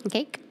 Mm-hmm.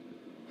 Cake.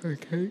 Hey,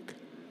 cake.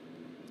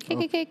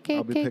 Cake.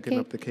 I'll be picking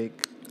up the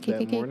cake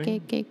that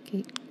morning.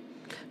 Cake.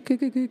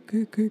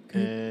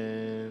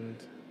 And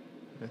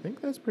I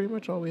think that's pretty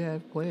much all we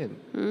have planned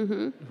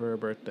for her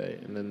birthday.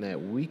 And then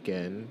that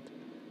weekend,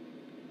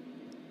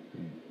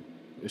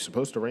 it's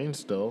supposed to rain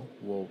still.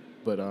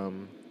 But it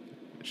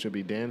should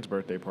be Dan's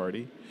birthday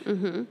party.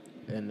 Mm-hmm.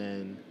 And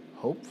then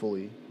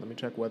hopefully, let me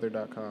check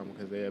weather.com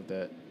because they have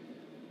that.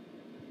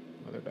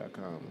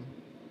 Weather.com.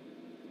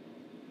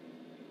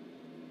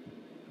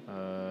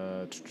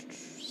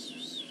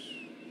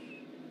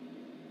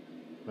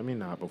 Let me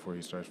not before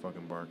he starts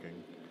fucking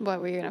barking.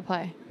 What were you gonna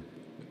play?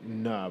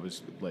 No, I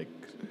was like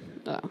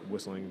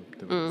whistling.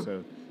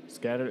 So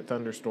scattered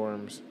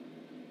thunderstorms.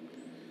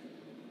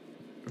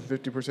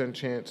 50%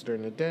 chance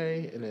during the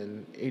day, and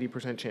then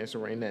 80% chance of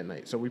rain that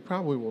night. So we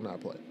probably will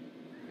not play.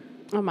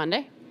 On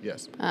Monday?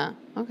 Yes.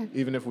 Okay.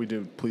 Even if we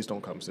do, please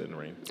don't come sit in the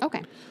rain.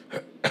 Okay.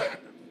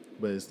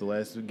 But it's the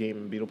last game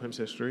in Beetle Pimps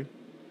history.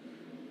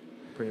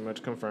 Pretty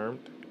much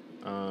confirmed.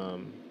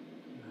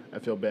 I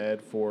feel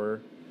bad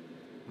for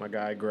my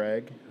guy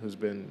Greg, who's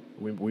been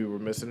we were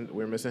missing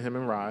him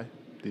and Rye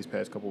these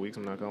past couple weeks.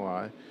 I'm not gonna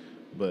lie,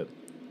 but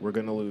we're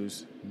gonna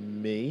lose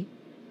me.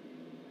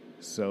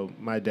 So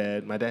my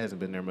dad hasn't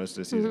been there most of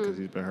the season because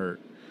he's been hurt.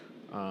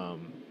 I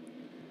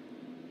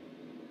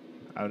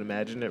would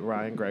imagine that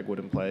Rye and Greg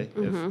wouldn't play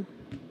if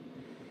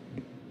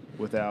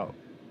without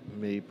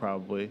me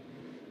probably.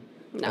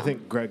 No. I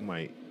think Greg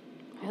might.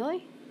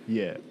 Really?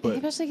 Yeah, but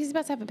especially because he's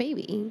about to have a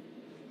baby.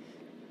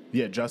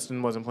 Yeah,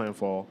 Justin wasn't playing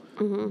fall.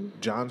 Mm-hmm.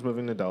 John's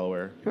moving to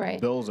Delaware.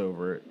 Right. Bill's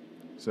over it.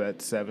 So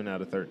that's 7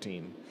 out of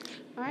 13.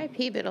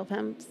 R.I.P. Beetle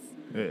Pimps.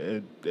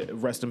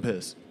 Rest in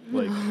piss.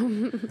 Like.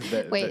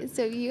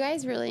 So you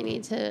guys really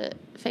need to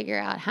figure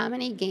out how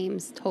many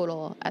games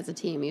total as a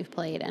team you've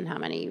played and how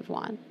many you've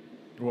won.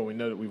 Well, we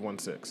know that we've won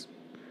 6.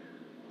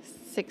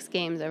 6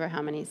 games over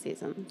how many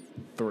seasons?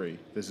 3.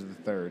 This is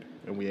the 3rd,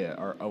 and we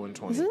are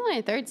 0-20. This is only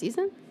a 3rd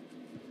season.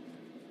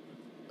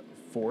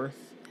 4th.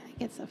 I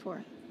think it's the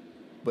 4th.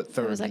 But 3rd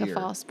so it was like year. A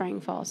fall,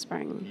 spring.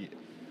 Yeah.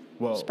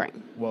 Well,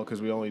 spring. Well,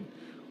 because we only,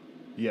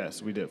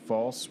 yes, we did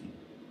fall,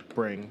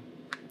 spring,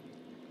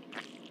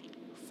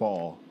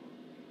 fall.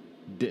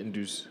 Didn't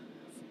do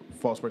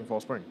fall, spring.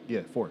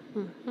 Yeah, 4.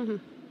 Mm-hmm.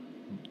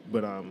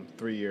 But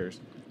 3 years.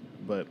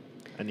 But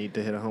I need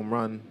to hit a home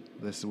run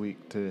this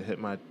week to hit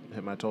my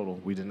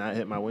total. We did not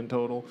hit my win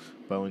total,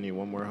 but I only need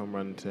 1 more home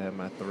run to have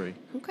my 3.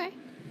 Okay.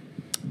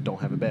 Don't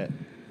have a bet.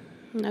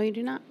 No, you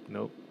do not.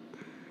 Nope.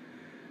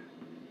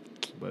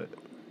 But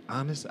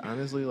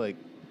honestly, like,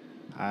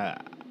 I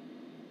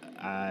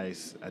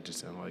just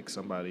sound like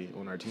somebody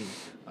on our team.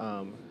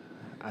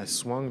 I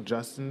swung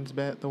Justin's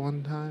bat the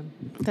one time.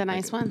 The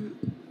nice one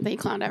that you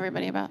clowned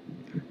everybody about.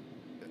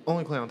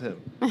 Only clowned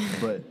him,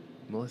 but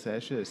Melissa,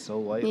 that shit is so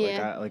light.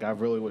 Yeah. I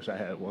really wish I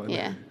had one.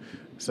 Yeah.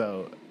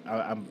 So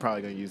I'm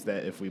probably gonna use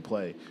that if we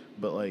play.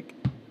 But like,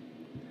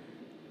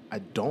 I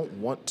don't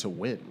want to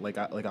win. Like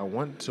I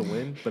want to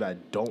win, but I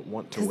don't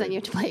want to win. Because then you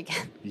have to play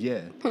again.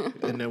 Yeah,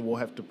 and then we'll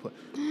have to play.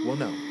 Well,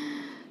 no.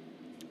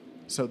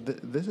 So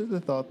this is the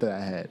thought that I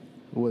had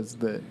was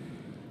that.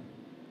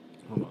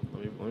 Hold on,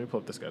 let me pull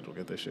up the schedule.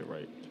 Get this shit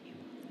right.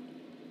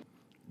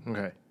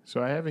 Okay,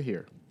 so I have it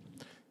here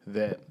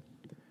that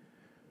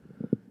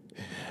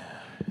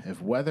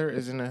if weather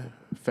isn't a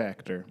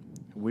factor,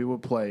 we will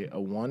play a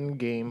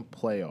 1-game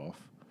playoff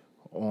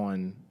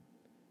on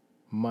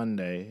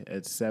Monday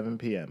at 7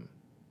 p.m.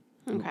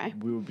 Okay.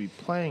 We will be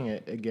playing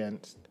it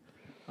against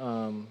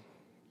the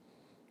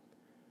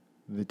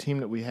team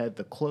that we had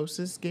the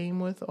closest game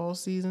with all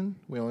season.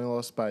 We only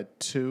lost by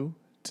 2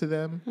 to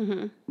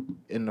them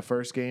in the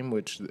first game,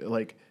 which,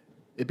 like,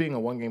 it being a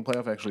 1-game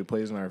playoff actually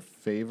plays in our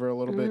favor a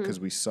little bit because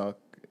we suck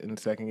in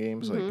the second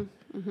games, like,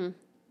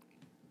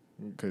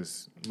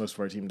 because most of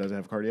our team doesn't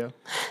have cardio.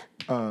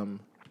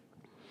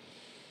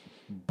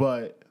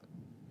 But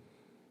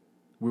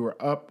we were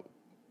up.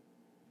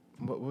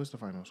 What was the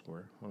final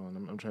score? Hold on,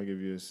 I'm trying to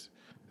give you this.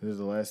 This is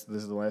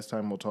the last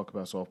time we'll talk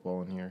about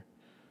softball in here.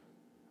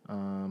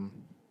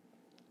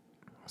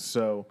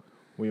 So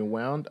we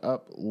wound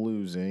up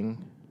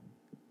losing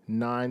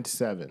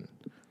 9-7.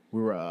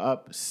 We were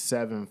up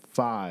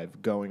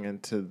 7-5 going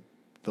into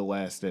the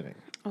last inning.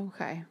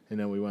 Okay. And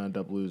then we wound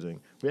up losing.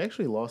 We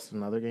actually lost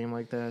another game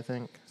like that, I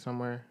think,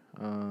 somewhere.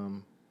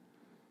 No,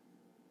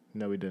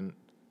 we didn't.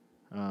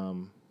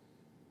 The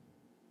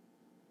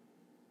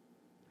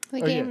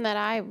game that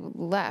I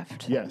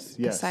left. Yes.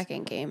 The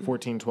second game.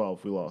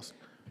 14-12, we lost.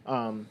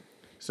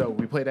 So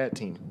we played that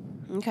team.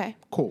 Okay.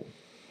 Cool.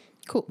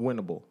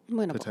 Winnable.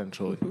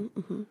 Potentially.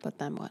 But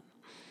then what?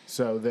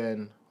 So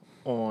then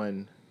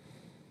on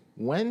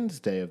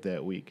Wednesday of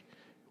that week,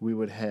 we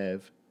would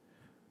have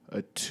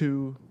a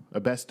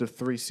best of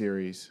 3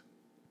 series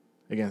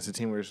against the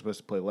team we were supposed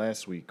to play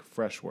last week,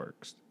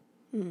 Freshworks.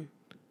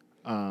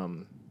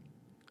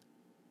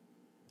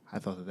 I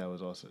thought that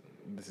was also,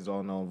 this is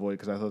all null and void,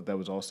 because I thought that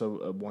was also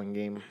a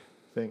 1-game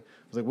thing.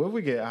 I was like, what if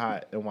we get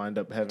hot and wind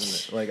up having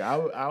it? Like,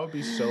 I would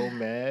be so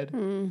mad.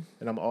 And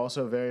I'm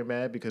also very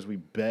mad because we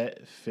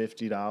bet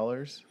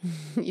 $50.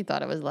 You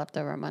thought it was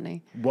leftover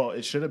money. Well,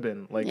 it should have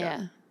been. Like,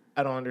 yeah.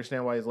 I don't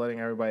understand why he's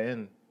letting everybody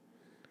in.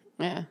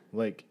 Yeah.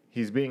 Like,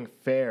 he's being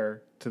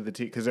fair to the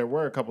team, because there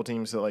were a couple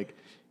teams that, like,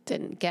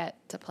 didn't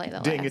get to play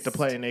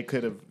and they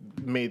could have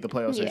made the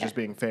playoffs. They're just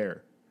being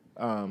fair.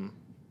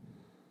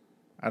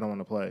 I don't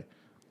want to play.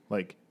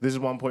 Like, this is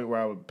one point where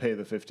I would pay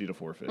the $50 to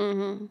forfeit.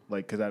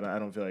 Like, because I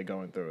don't feel like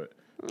going through it.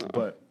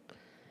 But,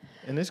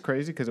 and it's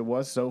crazy because it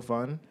was so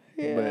fun,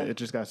 but it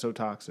just got so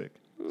toxic.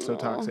 So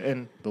toxic.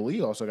 And the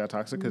league also got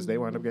toxic because they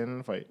wound up getting in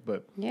a fight.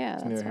 But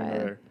yeah, that's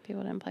why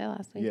people didn't play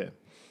last week. Yeah.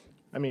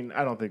 I mean,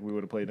 I don't think we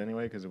would have played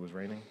anyway because it was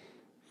raining.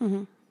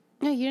 No,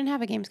 you didn't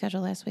have a game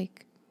scheduled last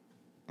week.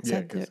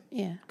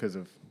 Because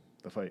of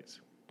the fights.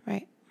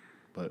 Right.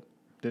 But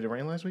did it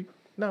rain last week?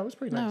 No, it was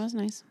pretty nice. No, it was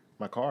nice.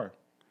 My car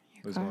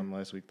was on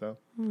last week, though.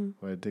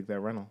 I had to take that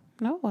rental.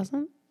 No, it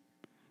wasn't.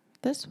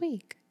 This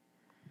week.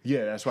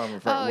 Yeah, that's why I'm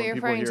referring. Oh, you're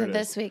referring to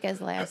this week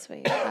as last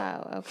week.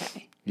 Oh,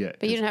 okay. Yeah.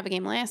 But you didn't have a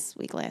game last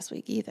week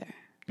either.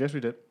 Yes, we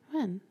did.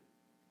 When?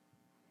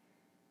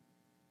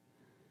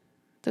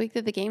 The week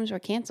that the games were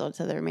canceled,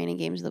 so the remaining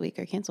games of the week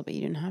are canceled, but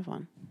you didn't have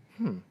one.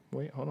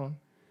 Wait, hold on.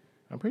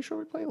 I'm pretty sure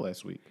we played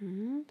last week. I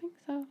don't think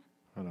so.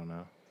 I don't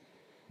know.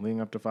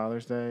 Leading up to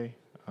Father's Day.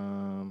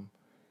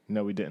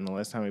 No, we didn't. The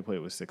last time we played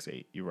was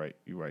 6-8. You're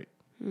right.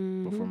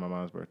 Before my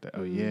mom's birthday.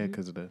 Oh, yeah,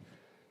 because of the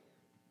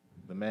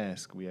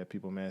mask. We had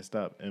people masked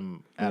up.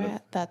 And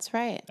that's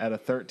right. Out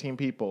of 13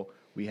 people,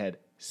 we had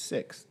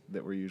 6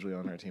 that were usually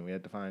on our team. We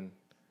had to find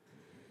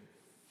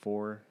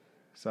 4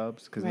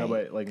 subs. Because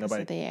nobody. Because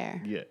of the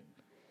air. Yeah.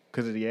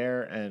 Because of the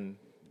air. And,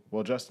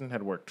 well, Justin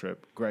had a work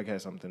trip. Greg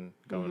had something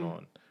going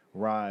on.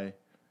 Rye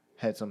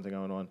had something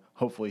going on.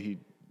 Hopefully he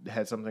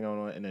had something going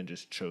on and then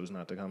just chose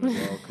not to come as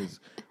well. Because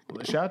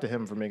shout out to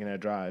him for making that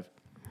drive.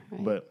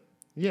 Right. But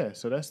yeah,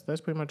 so that's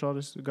pretty much all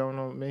this going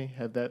on with me.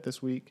 Had that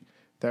this week.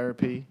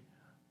 Therapy,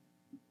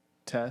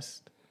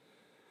 test,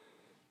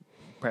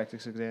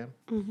 practice exam,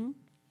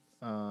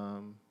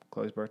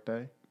 Chloe's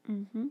birthday,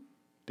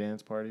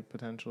 dance party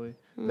potentially.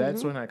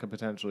 That's when I could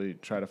potentially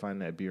try to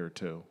find that beer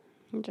too.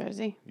 In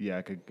Jersey. Yeah,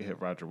 I could hit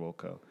Roger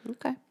Wilco.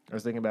 Okay. I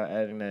was thinking about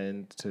adding that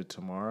into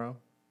tomorrow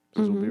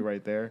because we'll be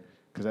right there.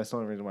 Because that's the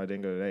only reason why I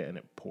didn't go today, and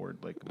it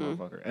poured like a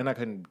motherfucker. And I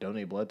couldn't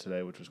donate blood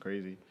today, which was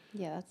crazy.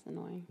 Yeah, that's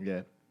annoying.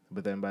 Yeah.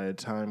 But then by the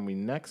time we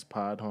next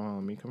pod, hold on,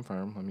 let me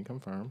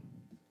confirm.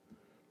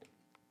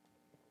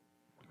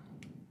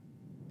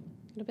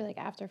 It'll be like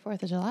after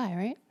 4th of July,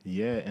 right?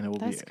 Yeah, and it will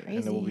That's crazy.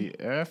 And it will be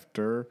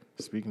after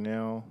Speak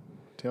Now.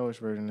 Taylor's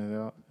version is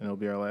out, and it'll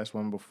be our last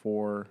one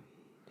before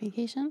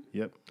vacation.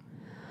 Yep.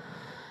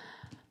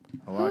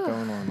 A lot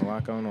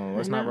going on.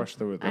 Let's not rush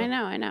through it, though. I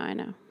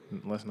know.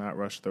 Let's not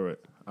rush through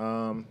it.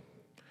 So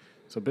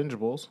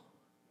Bingeables.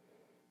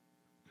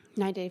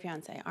 90 Day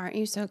Fiancé. Aren't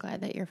you so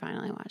glad that you're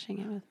finally watching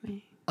it with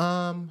me?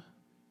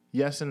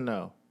 Yes and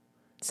no.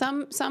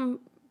 Some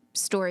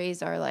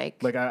stories are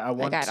like I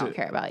want I don't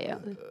care about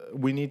you.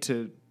 We need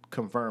to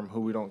confirm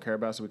who we don't care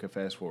about so we can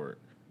fast forward.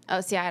 Oh,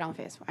 see, I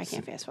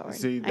can't fast forward.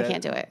 See, I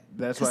can't do it.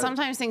 That's why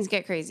sometimes things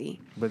get crazy.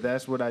 But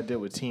that's what I did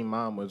with Teen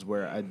Mom, was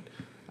where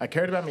I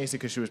cared about Macy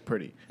because she was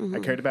pretty. I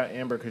cared about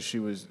Amber because she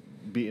was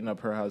beating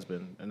up her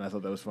husband, and I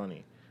thought that was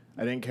funny.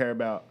 I didn't care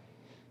about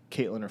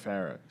Caitlyn or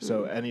Farrah.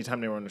 So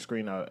anytime they were on the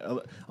screen,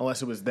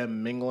 unless it was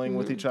them mingling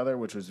with each other,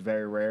 which was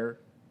very rare,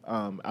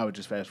 I would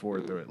just fast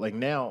forward through it. Like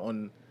now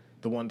on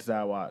the ones that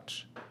I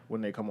watch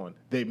when they come on,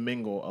 they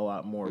mingle a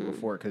lot more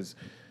before, because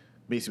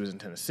Macy was in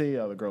Tennessee,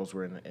 other girls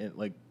were in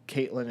like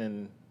Caitlyn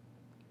and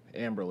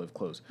Amber live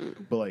close.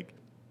 But like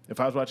if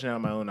I was watching it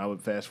on my own, I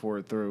would fast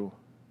forward through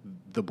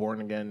the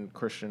born again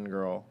Christian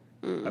girl.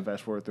 I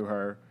fast forward through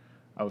her.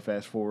 I would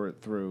fast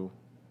forward through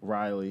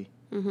Riley.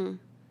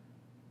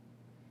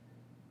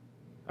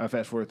 I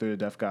fast forward through the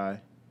deaf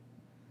guy.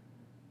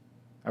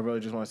 I really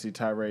just want to see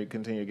Tyree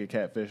continue to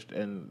get catfished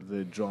and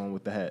the John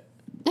with the hat.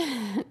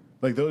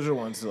 Like those are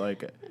ones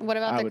like. What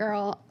about the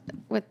girl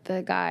with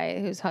the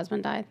guy whose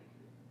husband died?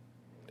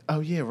 Oh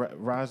yeah,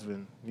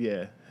 Rosvin.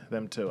 Yeah,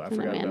 them too. I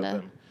forgot about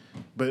them.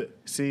 But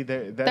see,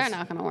 they're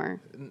not gonna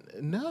work.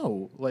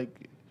 No,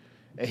 like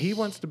he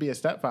wants to be a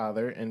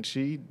stepfather, and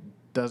she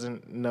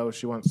doesn't know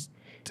she wants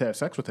to have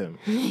sex with him.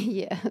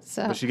 Yeah,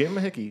 so. But she gave him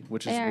a hickey,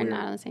 which is weird. They are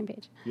not on the same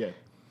page. Yeah.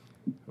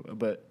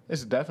 But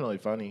it's definitely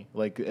funny.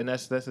 Like, and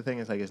that's the thing.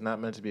 Is like it's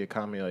not meant to be a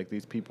comedy. Like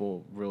these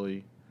people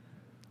really.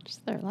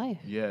 Just their life.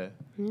 Yeah.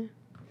 Yeah.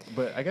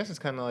 But I guess it's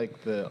kind of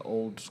like the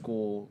old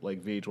school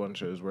like VH1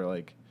 shows where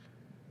like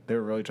they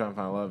were really trying to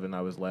find love, and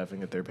I was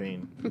laughing at their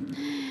pain.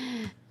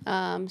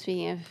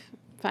 Speaking of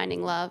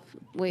finding love,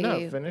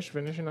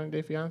 finishing 90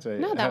 Day Fiance.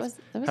 No, that was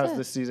how's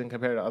this season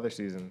compared to other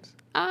seasons?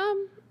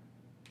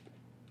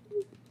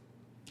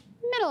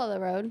 Middle of the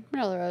road.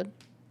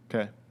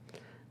 Okay.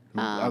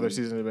 Other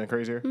seasons have been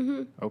crazier?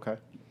 Mm-hmm. Okay.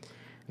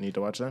 Need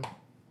to watch them?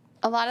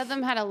 A lot of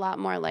them had a lot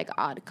more, like,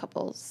 odd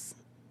couples.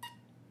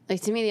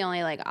 Like, to me, the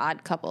only, like,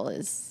 odd couple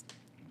is...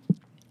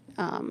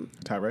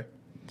 Tyree?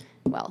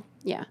 Well,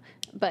 yeah.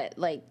 But,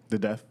 like... The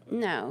deaf?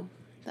 No.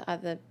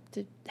 The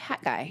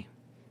hat guy.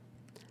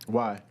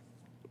 Why?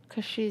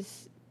 Because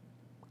she's...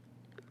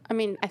 I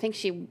mean, I think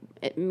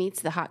it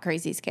meets the hot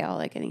crazy scale.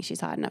 Like, I think she's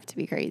hot enough to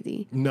be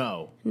crazy.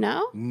 No.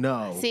 No?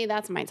 No. See,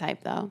 that's my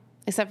type, though.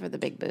 Except for the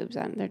big boobs.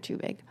 They're too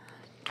big.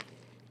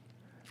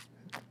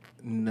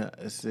 No,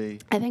 see.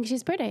 I think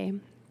she's pretty.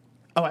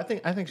 Oh, I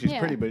think she's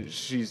pretty, but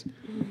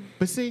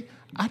see,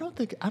 I don't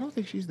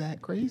think she's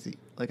that crazy.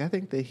 Like I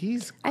think that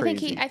he's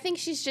crazy. I think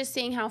she's just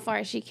seeing how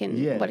far she can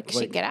she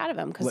can get out of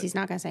him, because he's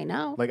not gonna say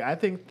no. Like I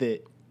think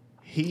that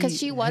because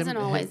she wasn't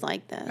always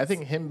like this. I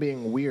think him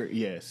being weird.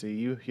 Yeah,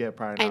 see,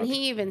 probably. And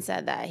he even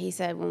said that. He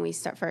said when we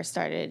first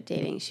started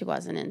dating, she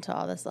wasn't into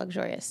all this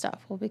luxurious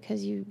stuff. Well,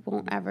 because you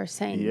won't ever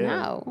say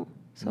no,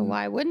 so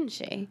why wouldn't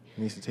she?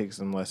 Needs to take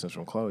some lessons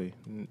from Chloe.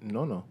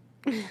 No.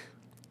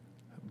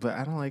 But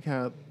I don't like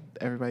how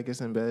everybody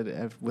gets in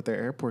bed with their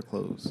airport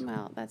clothes.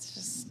 Well, that's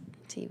just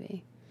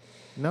TV.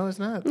 No, it's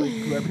not. Like,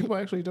 are people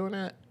actually doing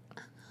that?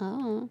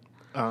 Oh.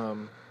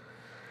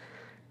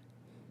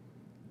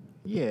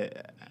 Yeah,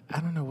 I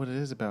don't know what it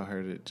is about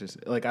her that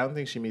just like I don't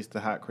think she meets the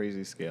hot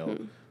crazy scale.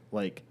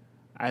 Like,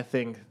 I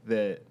think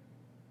that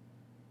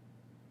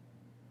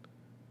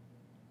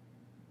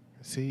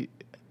she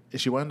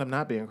wound up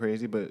not being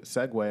crazy, but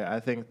segue. I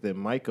think that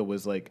Micah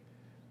was like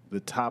the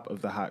top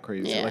of the hot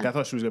crazy. Yeah. Like I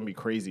thought she was gonna be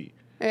crazy.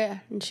 Yeah,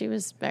 and she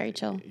was very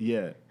chill.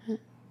 Yeah,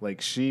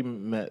 like she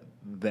met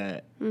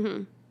that.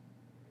 Mm-hmm.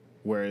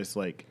 Whereas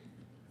like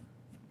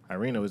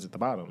Irina was at the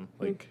bottom.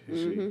 Like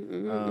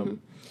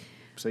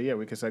So yeah,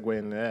 we can segue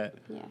into that.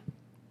 Yeah.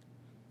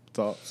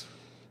 Thoughts?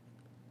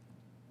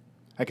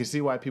 I can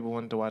see why people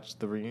wanted to watch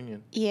the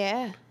reunion.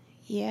 Yeah.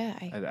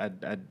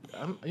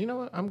 I'm, you know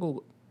what? I'm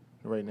Googling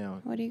right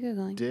now. What are you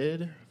Googling?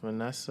 Did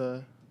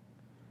Vanessa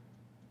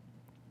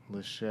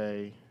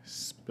Lachey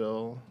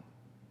spill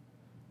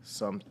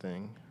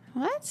something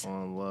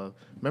on love?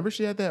 Remember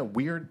she had that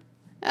weird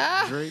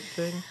drape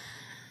thing?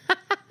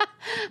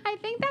 I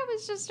think that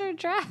was just her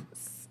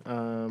dress.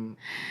 I'm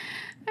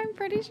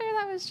pretty sure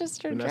that was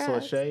just her dress.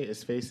 Vanessa Lachey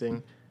is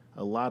facing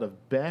a lot of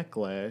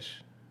backlash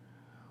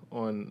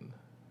on...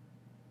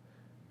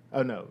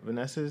 Oh, no.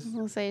 Vanessa's...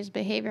 Lachey's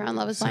behavior on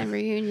Love is Blind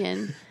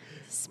reunion.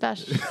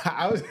 Special.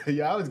 I was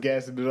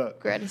gassing it up.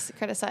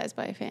 Criticized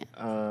by a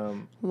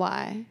fan.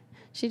 Why?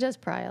 She does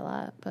pry a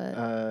lot,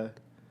 but...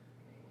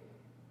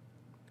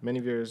 many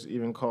viewers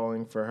even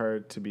calling for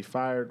her to be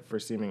fired for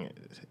seemingly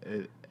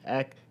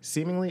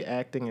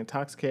acting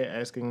intoxicated,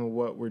 asking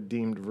what were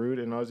deemed rude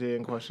and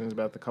nauseating questions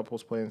about the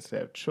couple's plans to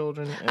have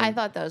children. I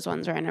thought those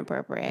ones were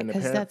inappropriate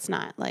because that's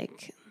not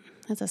like...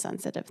 That's a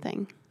sensitive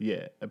thing.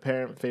 Yeah.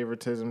 Apparent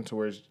favoritism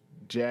towards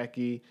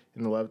Jackie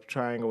in the love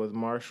triangle with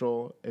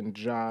Marshall and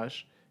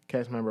Josh.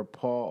 Cast member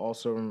Paul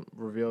also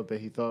revealed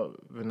that he thought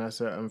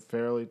Vanessa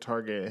unfairly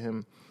targeted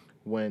him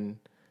when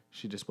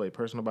she displayed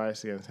personal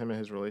bias against him and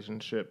his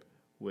relationship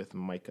with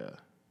Micah.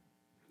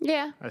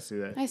 Yeah. I see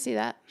that. I see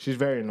that. She's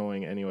very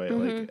annoying anyway.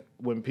 Like,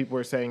 when people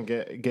are saying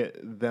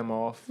get them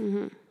off,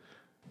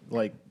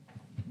 like,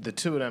 the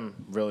two of them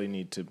really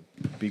need to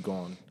be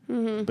gone.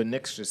 But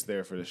Nick's just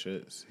there for the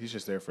shits. He's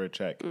just there for a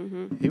check.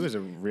 He was a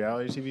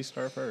reality TV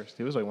star first.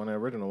 He was like one of the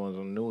original ones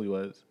on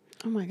Newlyweds.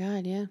 Oh my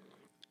God, yeah.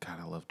 God,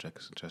 I love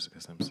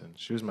Jessica Simpson.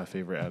 She was my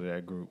favorite out of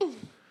that group.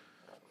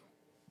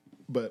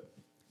 But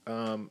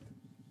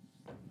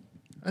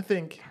I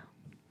think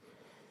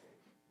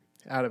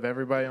out of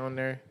everybody on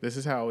there, this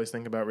is how I always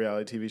think about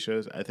reality TV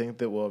shows. I think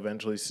that we'll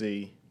eventually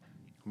see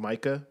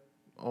Micah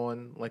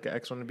on like an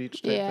X on the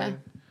Beach type thing.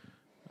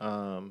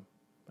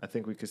 I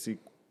think we could see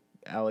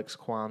Alex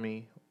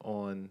Kwame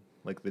on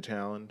like The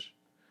Challenge.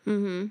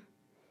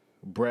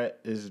 Brett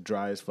is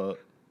dry as fuck.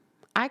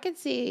 I could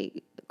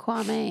see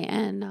Kwame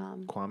and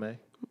Kwame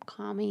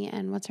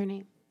and what's her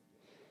name?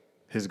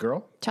 His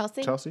girl?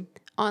 Chelsea?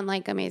 On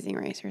like Amazing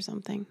Race or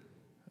something.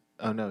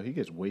 Oh no, he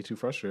gets way too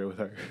frustrated with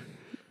her.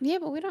 Yeah,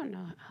 but we don't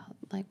know.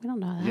 We don't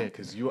know that. Yeah,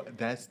 because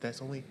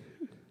that's only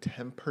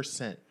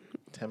 10%.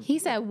 He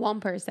said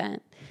 1%.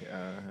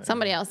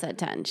 Somebody else said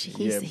 10.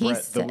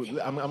 Brett.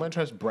 I'm gonna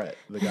trust Brett,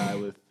 the guy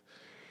with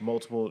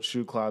multiple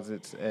shoe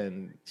closets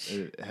and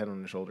a head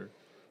on the shoulder.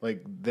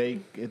 Like they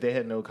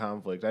had no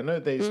conflict. I know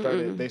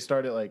they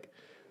started like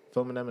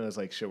filming them and it was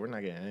like, shit, we're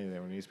not getting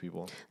anywhere with these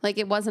people. Like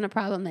it wasn't a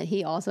problem that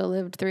he also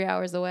lived 3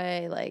 hours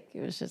away. Like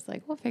it was just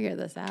like, we'll figure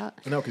this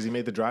out. No, because he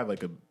made the drive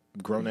like a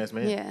grown ass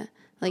man. Yeah.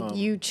 Like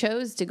you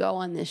chose to go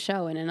on this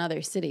show in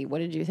another city. What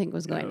did you think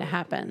was going to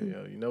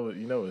happen? You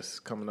know it's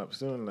coming up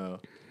soon though.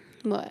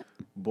 What?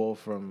 Bull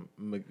from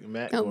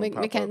Matt. Oh,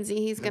 Mackenzie,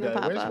 he's gonna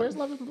pop up. Where's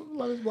Love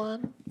Is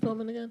Blind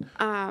filming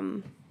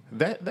again?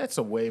 That's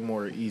a way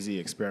more easy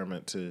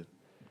experiment to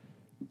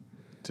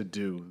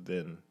do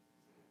than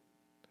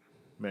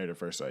Married at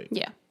First Sight.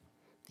 Yeah.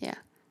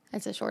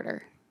 It's a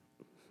shorter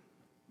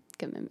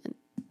commitment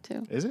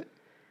too. Is it?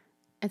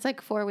 It's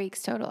like 4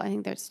 weeks total. I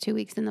think there's 2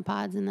 weeks in the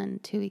pods and then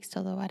 2 weeks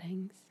till the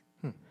weddings.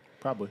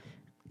 Probably.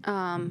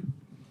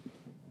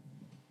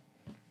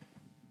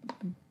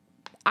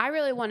 I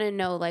really want to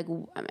know, like,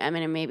 I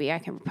mean, maybe I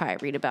can probably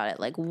read about it.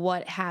 Like,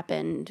 what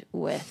happened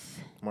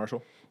with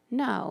Marshall?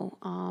 No,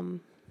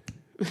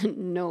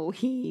 no.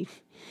 He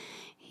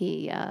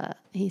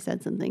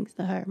said some things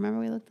to her. Remember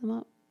we looked them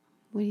up.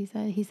 What he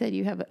said? He said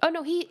you have.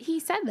 He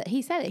said that.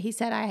 He said it. He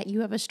said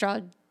you have a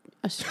strong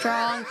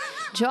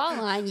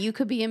jawline. You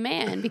could be a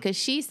man because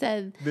she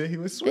said that he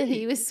was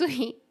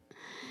sweet.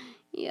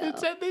 Yeah. It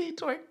said that he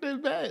twerked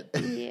in bed.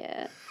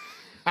 Yeah.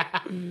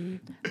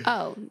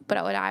 Oh,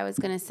 but what I was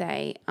going to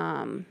say,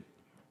 what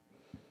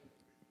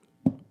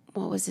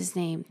was his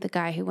name? The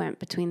guy who went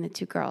between the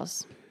two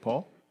girls.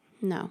 Paul?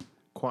 No.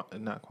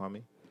 Not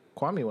Kwame.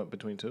 Kwame went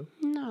between two?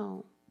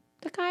 No.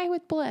 The guy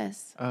with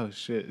Bliss. Oh,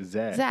 shit.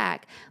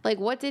 Zach. Like,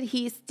 what did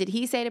he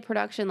say to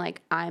production?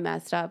 Like, I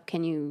messed up.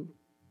 Can you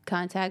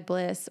contact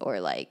Bliss? Or,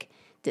 like,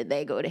 did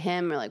they go to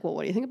him? Or, like, well,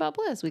 what do you think about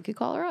Bliss? We could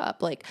call her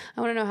up. Like,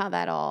 I want to know how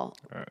that all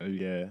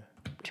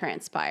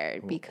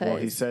transpired. Because well,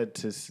 he said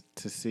to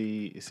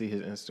see his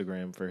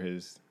Instagram for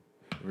his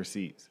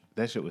receipts.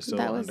 That shit was so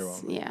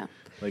underwhelming. Yeah.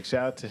 Like,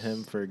 shout out to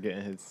him for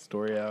getting his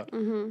story out.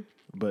 Mm-hmm.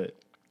 But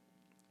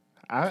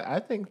I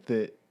think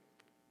that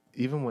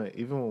even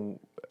when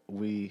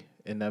we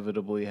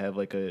inevitably have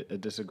like a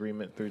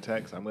disagreement through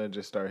text, I'm gonna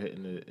just start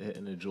hitting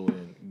the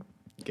Julian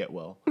get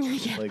well.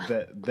 Like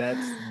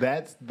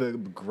that's the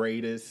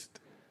greatest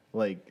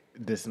like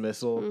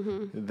dismissal.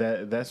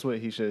 Mm-hmm. That's what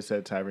he should have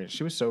said to Irene.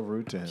 She was so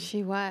rude to him.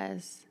 She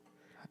was.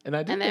 And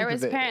there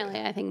was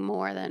apparently, I think,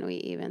 more than we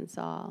even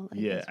saw.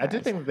 Like, I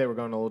did think that they were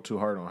going a little too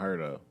hard on her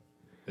though,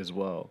 as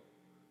well.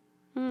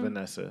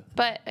 Vanessa.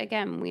 But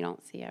again, we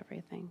don't see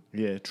everything.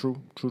 Yeah, true.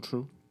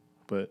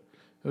 But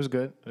it was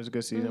good. It was a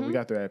good season. Mm-hmm. We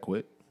got through that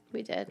quick.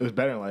 We did. It was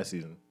better than last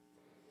season.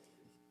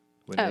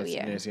 With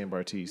Nancy and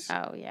Bartiz.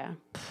 Oh, yeah.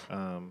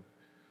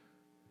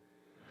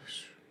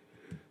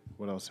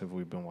 What else have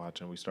we been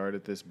watching? We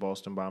started this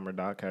Boston Bomber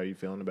doc. How are you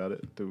feeling about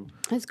it?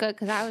 It's good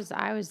because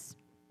I was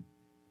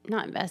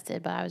not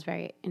invested, but I was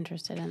very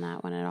interested in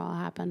that when it all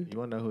happened. You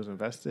want to know who's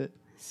invested?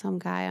 Some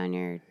guy on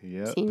your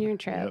senior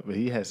trip. Yep, but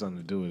he had something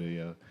to do with it,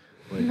 yo.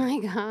 Like, my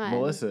God.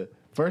 Melissa,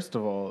 first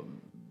of all,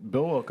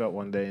 Bill woke up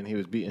one day and he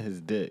was beating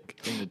his dick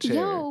in the chair.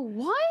 Yo,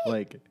 what?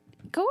 Like,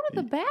 go to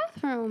the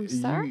bathroom,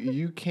 sir.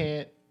 You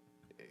can't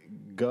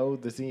go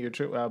the senior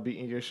trip without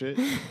beating your shit.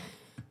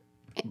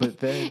 But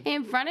then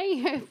in front of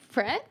your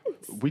friends?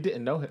 We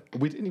didn't know him.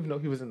 We didn't even know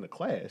he was in the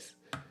class.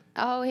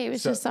 Oh, he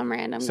was just some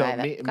random guy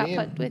that got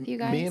put with you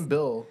guys? Me and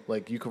Bill,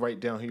 like, you could write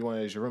down who you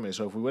wanted as your roommate.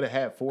 So if we would have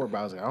had four, but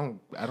I was like,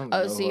 I don't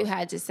know. Oh, so you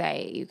had to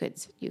say, you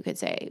could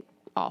say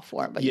all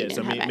four, but you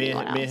didn't have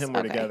anyone else. Me and him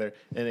were together,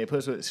 and they put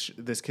us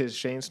with this kid,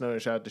 Shane Snowden.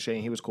 Shout out to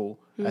Shane. He was cool.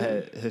 Mm-hmm. I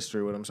had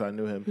history with him, so I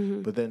knew him.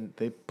 Mm-hmm. But then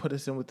they put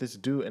us in with this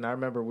dude, and I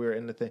remember we were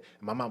in the thing.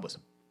 And my mom was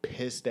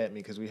pissed at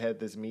me because we had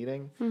this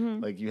meeting.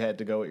 Mm-hmm. Like, you had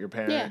to go with your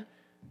parent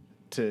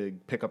to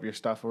pick up your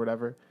stuff or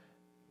whatever.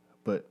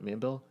 But me and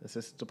Bill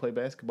insisted to play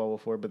basketball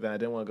before, but then I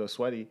didn't want to go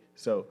sweaty.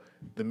 So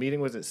the meeting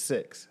was at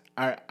 6.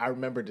 I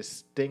remember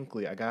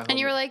distinctly. I got home. And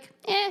you were like,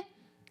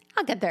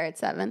 I'll get there at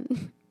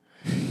 7.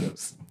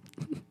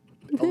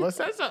 Almost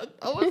said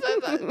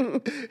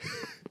that.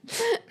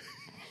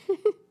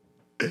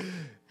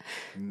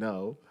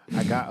 No,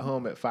 I got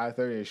home at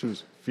 5:30 and she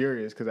was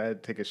furious because I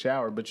had to take a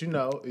shower. But I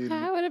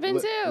would have been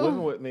too.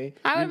 Living with me,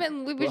 I would have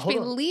been. We should be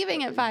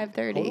leaving at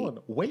 5:30. Hold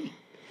on, wait,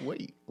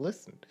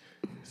 listen.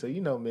 So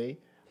me,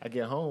 I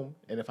get home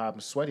and if I'm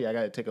sweaty, I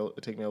got to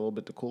take me a little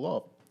bit to cool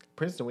off.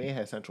 Princeton, we ain't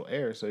had central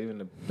air, so even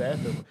the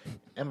bathroom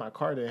and my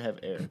car didn't have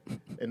air,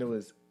 and it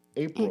was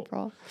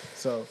April.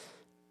 So,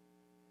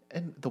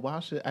 and the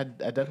wild shit, I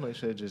definitely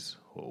should have just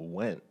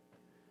went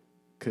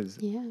because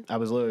I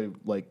was literally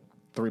like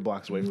 3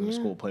 blocks away from the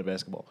school playing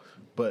basketball.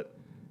 But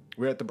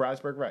we're at the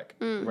Bridesburg Rec,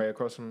 right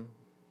across from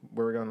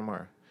where we're going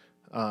tomorrow.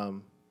 I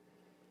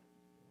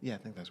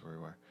think that's where we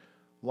were.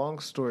 Long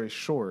story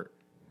short,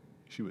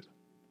 she was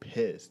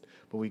pissed,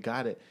 but we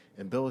got it,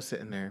 and Bill was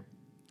sitting there.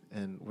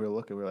 And we're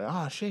looking, we're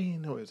like,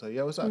 Shane. And it's like,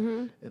 yo, what's up?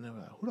 And then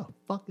we're like, who the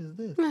fuck is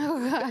this?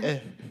 Oh, God.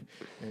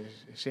 And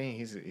Shane,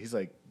 he's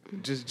like,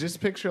 just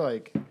picture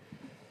like,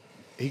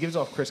 he gives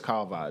off Chris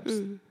Kyle vibes.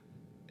 And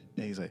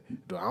he's like,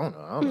 I don't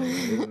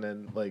know. And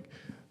then like,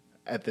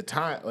 at the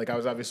time, like I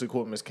was obviously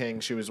cool with Miss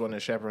King. She was one of the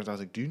chaperones. I was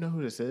like, do you know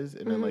who this is?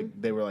 And then like,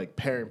 they were like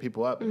pairing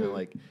people up. And then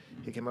like,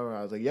 he came over and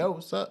I was like, yo,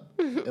 what's up?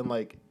 And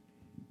like,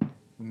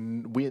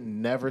 we had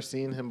never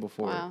seen him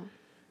before. Wow.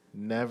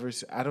 Never.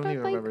 I don't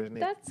even remember his name.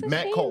 That's a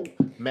Matt shame. Cole.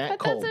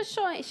 Cole. That's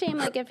a shame.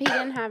 Like if he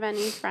didn't have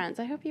any friends,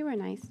 I hope you were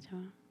nice to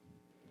him.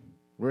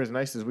 We're as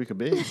nice as we could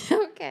be.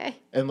 Okay.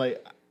 And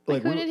like who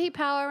did he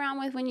pal around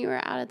with when you were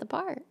out at the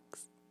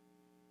parks?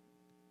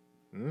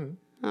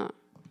 Oh,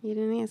 you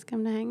didn't ask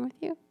him to hang with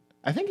you?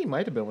 I think he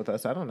might have been with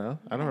us. I don't know.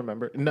 I don't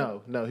remember.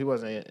 No, he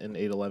wasn't in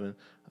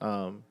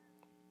 811.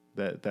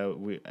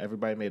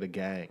 Everybody made a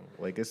gang.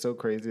 Like it's so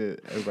crazy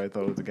that everybody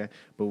thought it was a gang.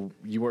 But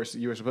you were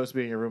supposed to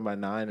be in your room by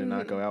 9 and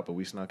not go out, but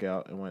we snuck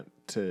out and went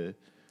to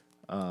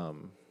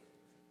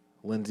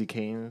Lindsay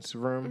Kane's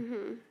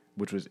room,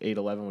 which was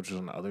 811, which was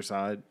on the other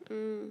side.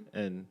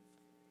 And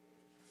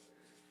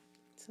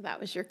so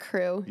that was your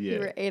crew. Yeah. You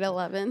were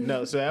 811.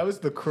 No, so that was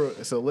the crew.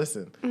 So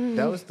listen,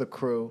 that was the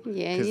crew.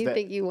 Yeah, you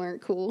think you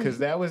weren't cool because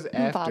that was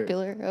after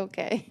popular.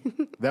 Okay.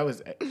 that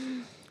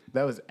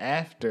was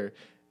after.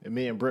 And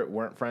me and Britt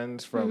weren't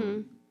friends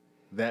from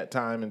that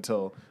time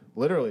until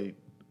literally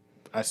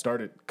I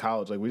started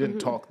college. Like we didn't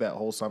talk that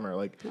whole summer.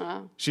 Like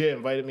she had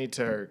invited me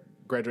to her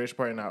graduation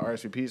party and I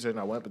RSVP'd and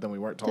I went, but then we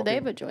weren't talking. Did they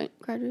have a joint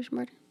graduation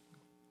party?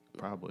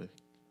 Probably.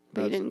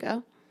 But you didn't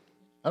go?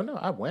 Oh no,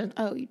 I went.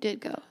 Oh, you did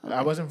go. Okay.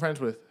 I wasn't friends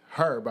with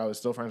her, but I was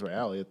still friends with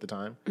Allie at the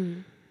time.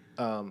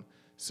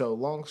 So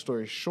long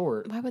story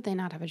short. Why would they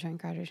not have a joint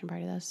graduation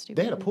party? That's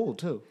stupid. They had a pool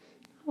too.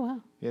 Oh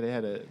wow. Yeah, they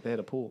had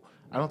a pool.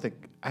 I don't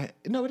think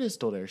no, it is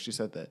still there. She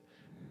said that.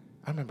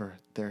 I remember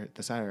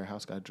the side of her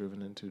house got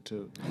driven into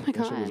too. Oh my God,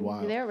 that shit was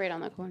wild. They were right on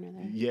the corner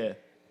there. Yeah,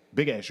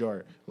 big ass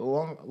yard.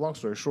 Long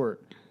story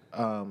short,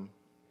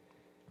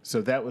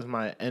 so that was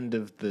my end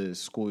of the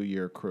school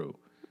year crew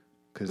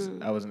because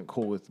I wasn't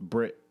cool with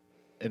Britt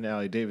and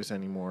Allie Davis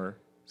anymore.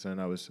 So then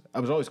I was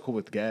always cool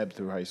with Gab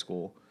through high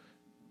school,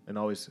 and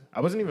I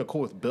wasn't even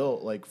cool with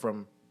Bill like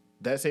from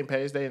that St.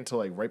 Patty's Day until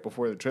like right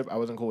before the trip. I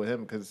wasn't cool with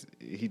him because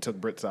he took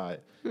Britt's side,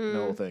 the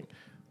whole thing.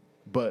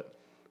 But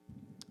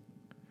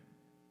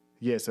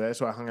yeah, so that's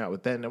why I hung out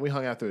with then. Then we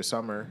hung out through the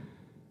summer,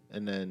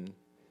 and then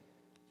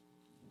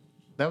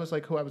that was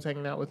like who I was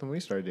hanging out with when we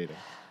started dating,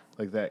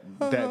 like that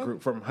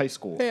group from high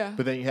school. Yeah.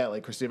 But then you had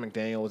like Christina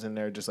McDaniel was in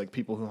there, just like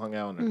people who hung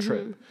out on a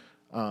trip.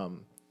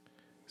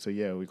 So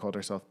yeah, we called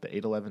ourselves the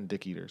 811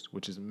 Dick Eaters,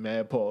 which is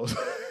mad pause.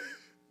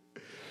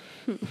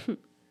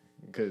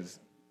 Because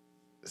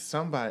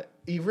somebody,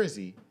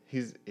 E-Rizzy,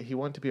 he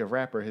wanted to be a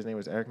rapper. His name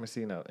was Eric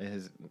Messino, and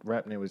his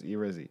rap name was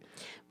E-Rizzy.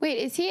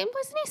 Wait,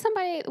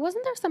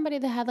 wasn't there somebody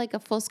that had like a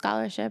full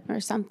scholarship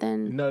or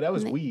something? No, that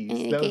was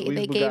Weez.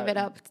 They gave it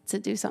up to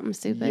do something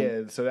stupid.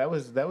 Yeah, so that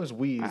was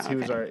Weez. Oh,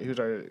 okay. He was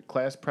our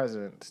class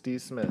president,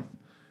 Steve Smith.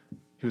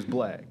 He was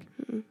black.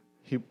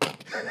 He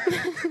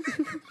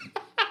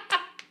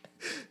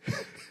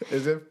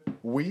as if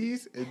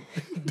Weez.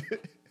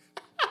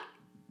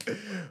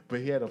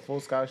 But he had a full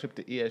scholarship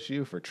to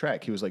ESU for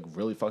track. He was like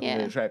really fucking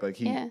good at track. Like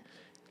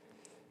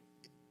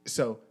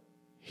So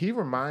he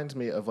reminds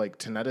me of like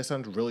Tanetta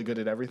Son's really good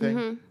at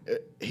everything.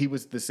 He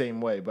was the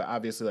same way, but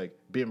obviously like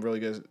being really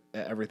good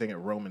at everything at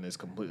Roman is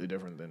completely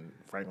different than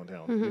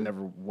Franklintown. He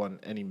never won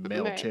any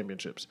male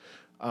championships.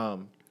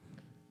 But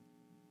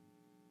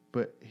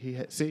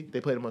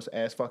they play the most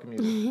ass fucking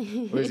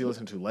music. What does he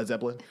listen to? Led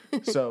Zeppelin?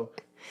 So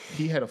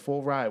he had a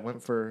full ride,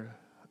 went for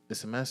the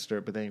semester,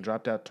 but then he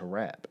dropped out to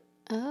rap.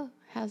 Oh,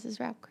 how's his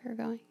rap career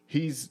going?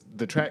 He's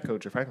the track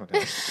coach at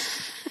Franklintown.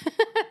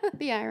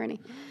 The irony.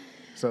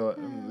 So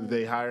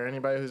they hire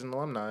anybody who's an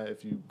alumni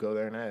if you go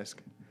there and ask.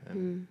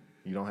 And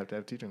you don't have to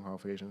have teaching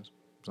qualifications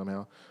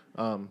somehow.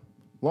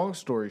 Long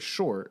story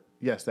short,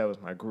 yes, that was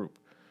my group.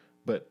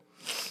 But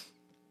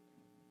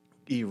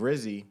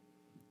E-Rizzy,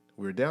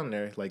 we were down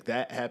there. Like,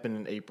 that happened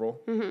in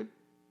April.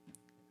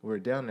 We were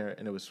down there,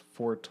 and it was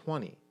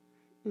 4:20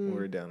 when we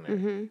were down there.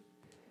 Mm-hmm.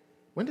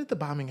 When did the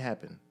bombing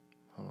happen?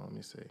 Hold on, let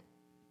me see.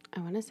 I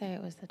want to say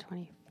it was the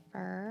 21st.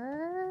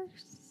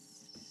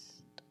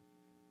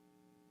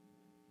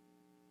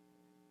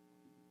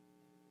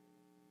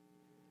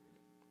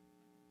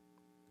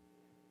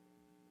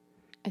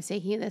 I was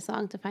taking this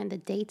long to find the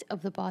date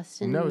of the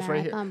Boston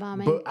Marathon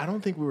bombing. But I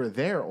don't think we were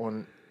there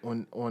on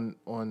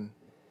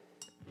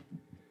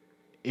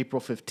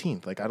April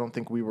 15th. Like, I don't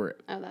think we were.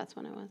 Oh, that's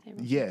when it was.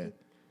 April 15th. Yeah.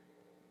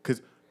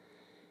 Because,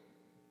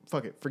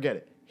 fuck it, forget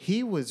it.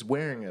 He was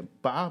wearing a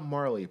Bob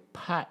Marley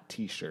pot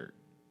t-shirt.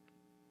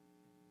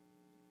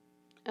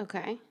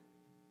 Okay.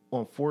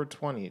 On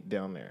 420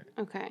 down there.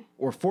 Okay.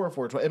 Or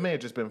 4/4/20. It may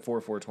have just been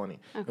 4/4/20. Okay.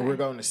 And we're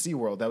going to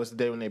SeaWorld. That was the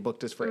day when they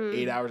booked us for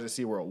 8 hours at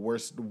SeaWorld.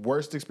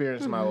 Worst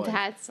experience of my life.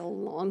 That's a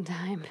long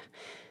time.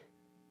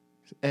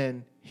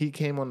 And he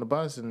came on the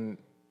bus and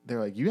they're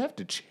like, you have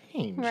to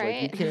change.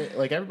 Right. Like, you can't,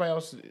 like, everybody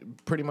else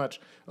pretty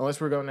much, unless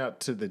we're going out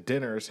to the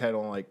dinners, had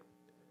on like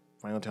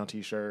Final Town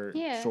t-shirt,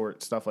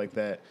 short, stuff like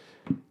that.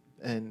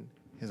 And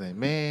he's like,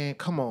 man,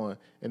 come on.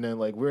 And then,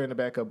 like, we're in the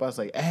back of the bus,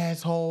 like,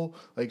 asshole,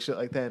 like, shit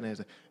like that. And he's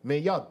like,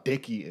 man, y'all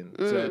dick eating.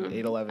 So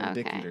 811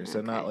 dick eaters.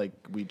 So not like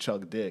we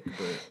chug dick,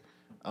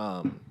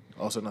 but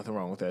also nothing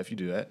wrong with that if you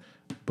do that.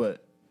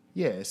 But,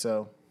 yeah,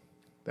 so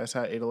that's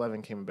how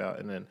 811 came about.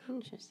 And then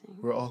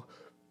we're all,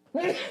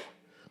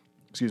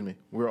 excuse me,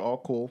 we were all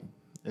cool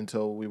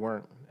until we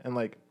weren't. And,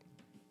 like,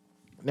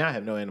 now I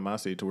have no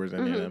animosity towards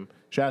any of them.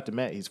 Shout out to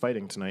Matt. He's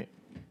fighting tonight.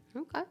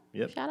 Okay.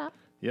 Yep. Shout out.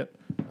 Yep.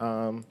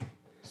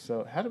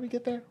 So how did we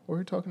get there? What were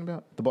we talking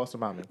about? The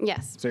Boston bombing.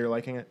 Yes. So you're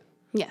liking it?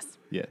 Yes.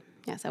 Yeah.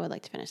 Yes, I would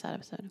like to finish that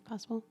episode if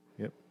possible.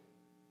 Yep.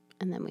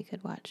 And then we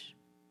could watch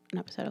an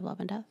episode of Love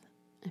and Death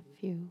if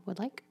you would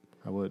like.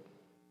 I would.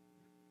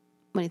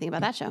 What do you think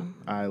about that show?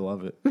 I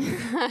love it.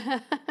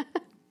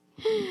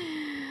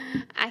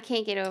 I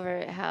can't get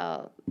over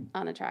how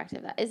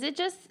unattractive that is. It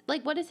just,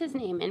 like, what is his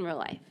name in real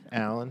life?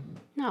 Alan?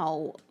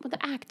 No,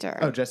 the actor.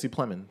 Oh, Jesse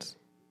Plemons.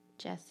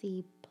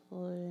 Jesse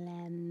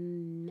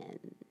Plemons.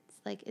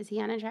 Like, is he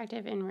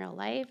unattractive in real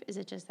life? Is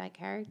it just that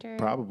character?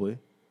 Probably.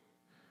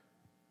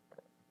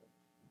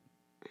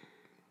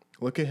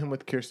 Look at him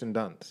with Kirsten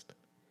Dunst.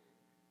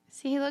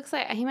 See, he looks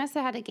like he must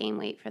have had to gain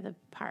weight for the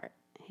part.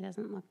 He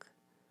doesn't look.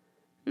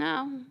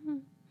 No,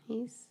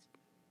 he's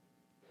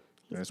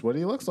that's what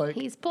he looks like.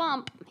 He's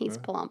plump. He's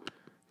plump.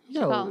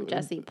 You call him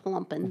Jesse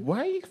Plumpin.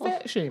 Why are you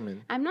fat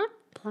shaming? I'm not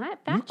fat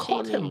shaming. You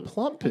called him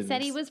plumpin. I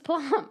said he was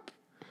plump.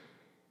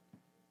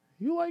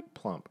 You like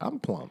plump. I'm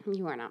plump.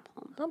 You are not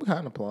plump. I'm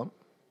kind of plump.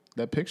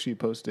 That picture you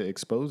posted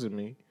exposing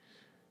me.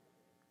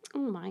 Oh,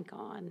 my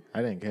God.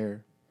 I didn't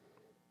care.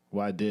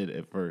 Well, I did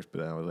at first,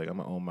 but I was like, I'm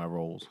going to own my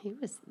roles. He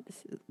was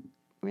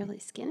really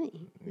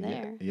skinny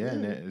there. Yeah.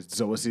 And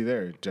so was he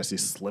there? Jesse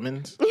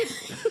Slimmons?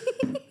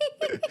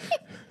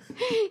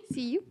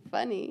 See, you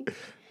funny.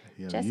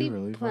 Yeah, Jesse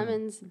really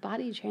Plemons'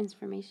 body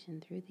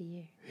transformation through the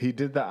year. He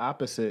did the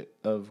opposite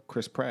of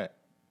Chris Pratt.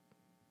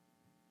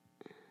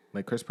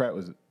 Like, Chris Pratt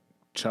was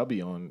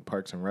chubby on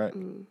Parks and Rec.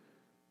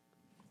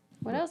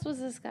 What else was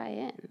this guy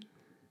in?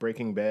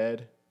 Breaking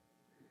Bad.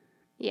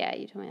 Yeah,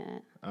 you told me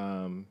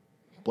that.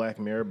 Black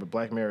Mirror, but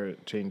Black Mirror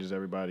changes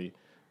everybody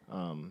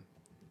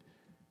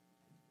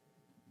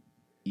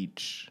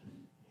each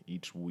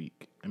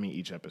week. I mean,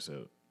 each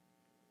episode.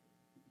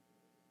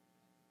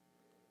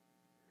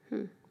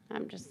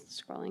 I'm just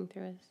scrolling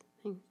through his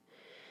things.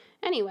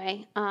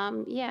 Anyway,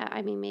 yeah,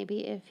 I mean,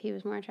 maybe if he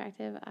was more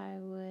attractive, I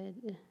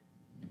would.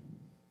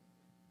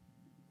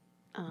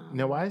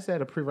 Now, why is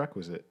that a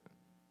prerequisite?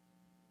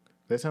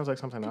 That sounds like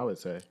something I would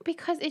say.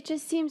 Because it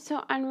just seems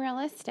so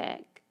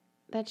unrealistic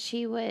that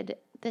she would,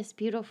 this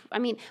beautiful, I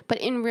mean, but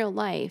in real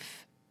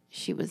life,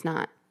 she was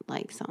not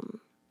like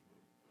some,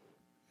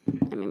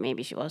 I mean,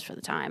 maybe she was for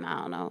the time,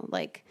 I don't know,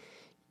 like,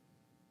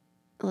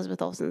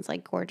 Elizabeth Olsen's,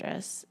 like,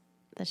 gorgeous,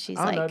 that she's,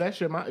 like. I don't know, that's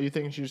your mom, you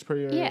think she's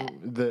prettier yeah.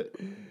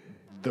 than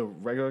the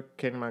regular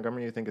Katie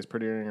Montgomery you think is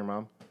prettier than your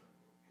mom?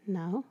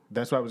 No.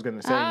 That's what I was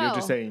going to say, You're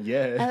just saying,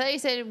 yeah. I thought you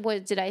said,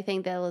 did I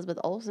think that Elizabeth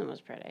Olsen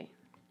was pretty?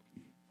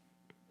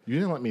 You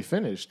didn't let me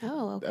finish.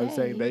 Oh, okay. I was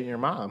saying that your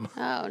mom.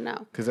 Oh,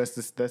 no. Because that's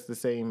the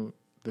same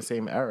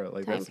era,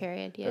 like time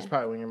period. Yeah, that's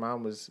probably when your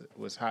mom was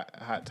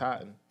hot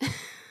totting.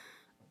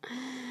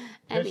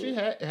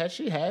 Has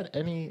she had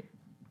any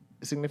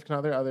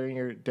significant other than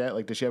your dad?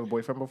 Like, did she have a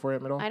boyfriend before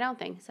him at all? I don't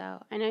think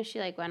so. I know she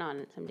like went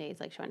on some dates.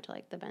 Like, she went to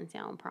like the Ben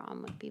Salem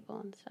prom with people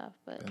and stuff.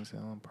 But Ben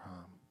Salem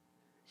prom.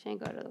 She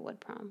didn't go to the Wood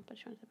prom, but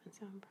she went to Ben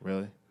Salem prom.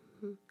 Really?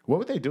 Mm-hmm. What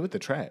would they do with the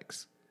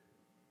tracks?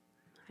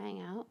 Hang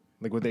out.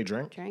 Like, would they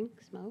drink? Drink,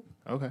 smoke.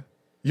 Okay.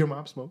 Your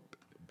mom smoked?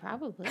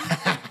 Probably.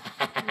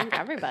 I think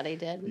everybody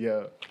did.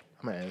 Yeah.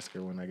 I'm going to ask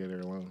her when I get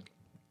her alone.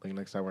 Like,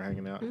 next time we're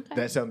hanging out. Okay.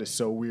 That sounded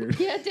so weird.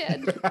 Yeah, it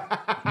did.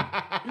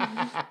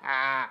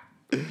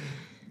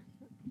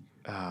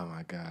 Oh,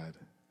 my God.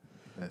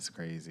 That's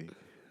crazy.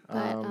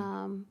 But,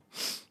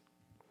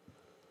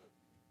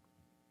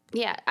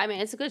 yeah, I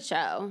mean, it's a good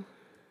show.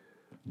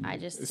 I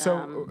just...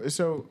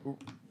 So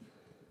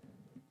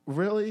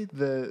really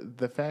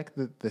the fact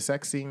that the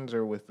sex scenes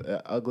are with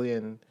ugly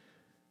and.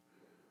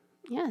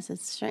 Yes,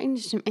 it's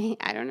strange to me.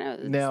 I don't know.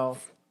 Now,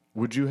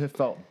 would you have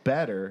felt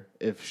better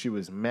if she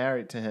was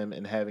married to him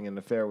and having an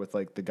affair with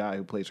like the guy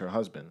who plays her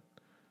husband?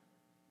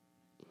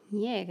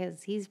 Yeah,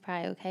 because he's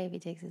probably okay if he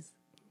takes his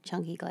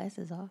chunky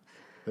glasses off.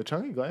 The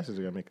chunky glasses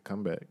are gonna make a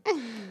comeback.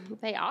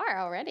 They are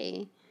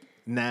already.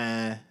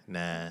 Nah.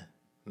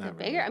 Not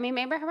bigger. really. I mean,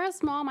 remember how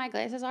small my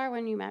glasses are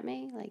when you met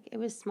me? Like, it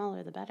was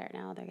smaller the better.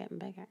 Now they're getting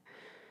bigger.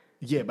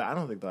 Yeah, but I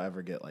don't think they'll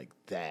ever get like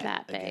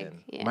that big.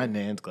 Again. Yeah. My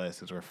nan's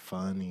glasses were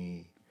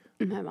funny.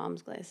 My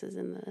mom's glasses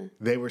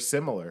They were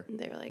similar.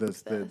 They were like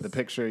the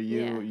picture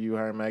you,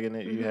 her, and Megan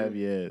that you have.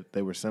 Yeah,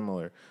 they were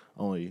similar.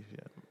 Only,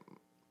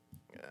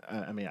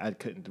 I mean, I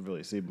couldn't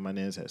really see, but my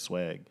nan's had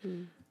swag.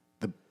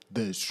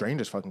 The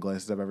strangest fucking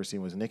glasses I've ever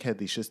seen was Nick had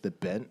these shits that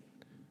bent.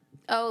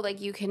 Oh, like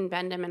you can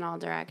bend them in all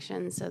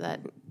directions so that.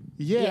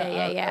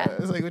 Yeah.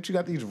 It's like, what you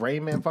got these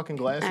Rain Man fucking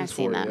glasses I've for,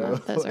 seen them. yo?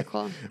 Those are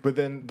cool. But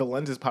then the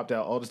lenses popped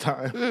out all the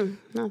time.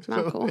 That's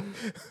not cool.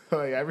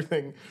 Like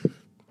everything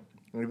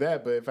like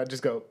that. But if I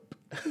just go,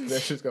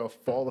 that's just gonna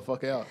fall the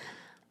fuck out.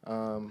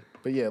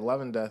 But yeah,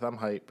 Love and Death, I'm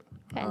hype.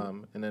 Okay.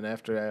 And then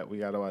after that, we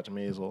gotta watch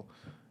Maisel,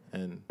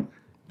 and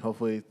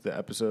hopefully the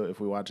episode, if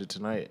we watch it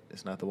tonight,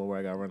 it's not the one where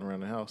I gotta run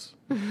around the house.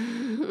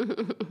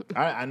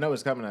 I know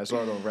it's coming. I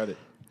saw it on Reddit.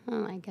 Oh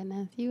my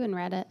goodness, you and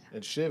Reddit.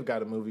 And Shiv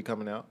got a movie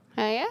coming out.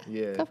 Oh yeah.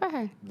 Yeah. Good for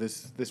her.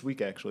 This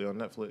week actually on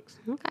Netflix.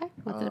 Okay.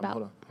 What's it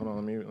about? Hold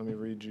on. Let me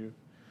read you.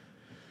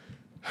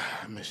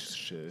 I miss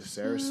shit.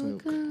 Sarah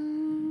Snook.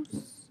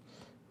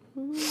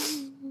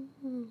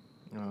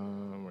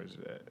 Where's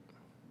it at?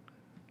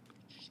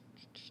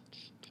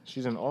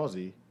 She's an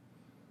Aussie.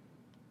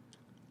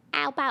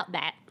 How about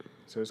that?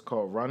 So it's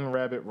called Run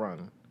Rabbit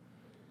Run.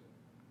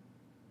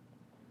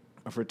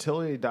 A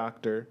fertility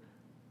doctor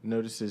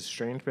notices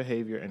strange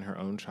behavior in her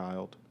own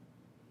child.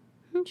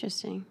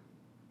 Interesting.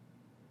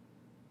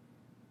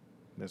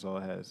 That's all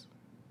it has.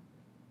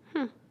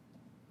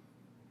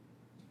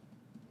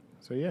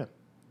 So yeah.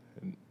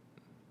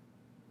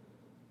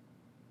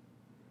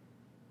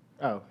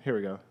 Oh, here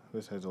we go.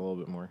 This has a little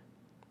bit more.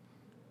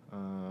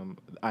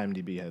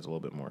 IMDb has a little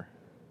bit more.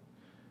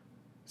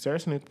 Sarah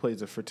Snook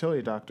plays a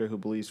fertility doctor who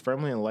believes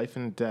firmly in life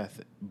and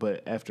death,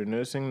 but after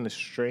noticing the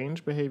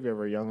strange behavior of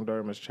her young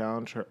daughter, must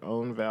challenge her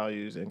own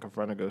values and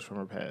confront a ghost from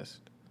her past.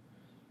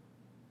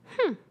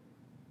 Who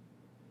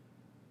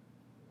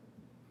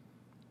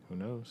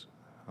knows?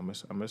 I'm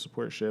gonna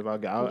support Shiv. I'll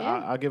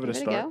give it a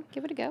start.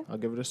 Give it a go. I'll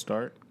give it a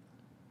start.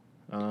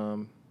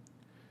 Do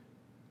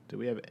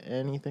we have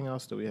anything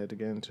else that we had to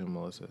get into,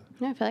 Melissa?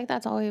 No, I feel like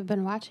that's all we've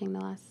been watching the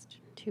last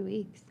 2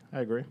 weeks. I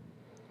agree.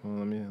 Well,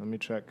 let me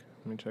check.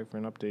 Let me check for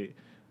an update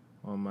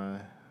on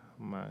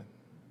my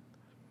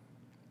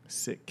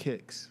sick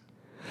kicks.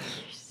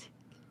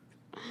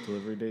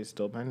 Delivery date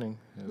still pending.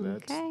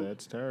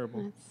 That's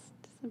terrible. That's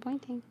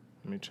disappointing.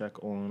 Let me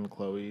check on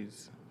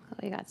Chloe's.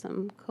 We got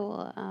some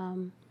cool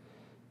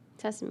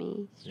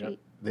Sesame Street. Yep.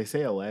 They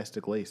say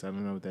elastic lace. I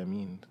don't know what that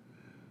means.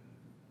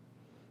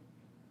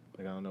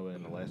 Like, I don't know what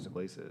an elastic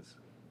lace is.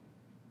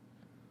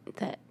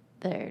 That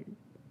they're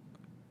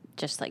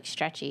just like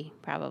stretchy,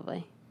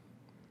 probably.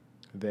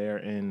 They're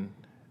in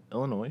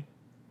Illinois.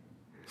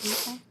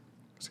 Okay.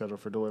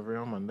 Scheduled for delivery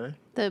on Monday.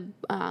 The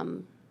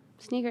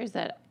sneakers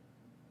that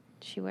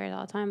she wears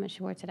all the time, that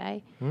she wore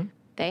today,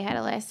 they had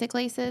elastic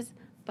laces,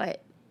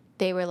 but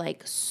they were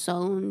like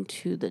sewn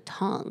to the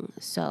tongue,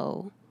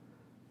 so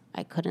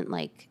I couldn't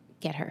like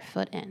get her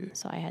foot in,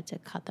 so I had to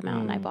cut them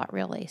out, and I bought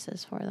real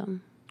laces for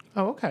them.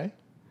 Oh, okay.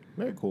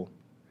 Very cool.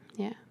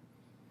 Yeah.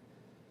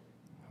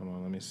 Hold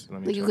on, let me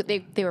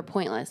like they were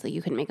pointless. Like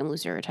you couldn't make them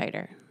looser or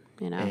tighter,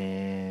 you know?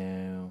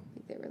 Ew.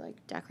 They were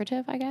like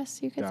decorative, I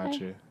guess you could say.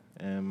 Gotcha.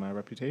 And my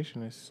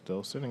reputation is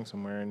still sitting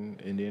somewhere in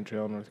Indian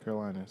Trail, North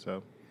Carolina,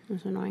 so.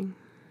 That's annoying.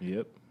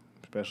 Yep.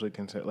 Especially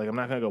consider, like, I'm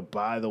not going to go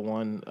buy the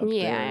one up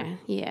there.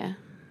 Yeah.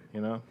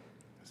 You know?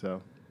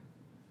 So,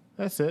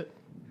 that's it.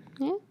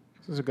 Yeah.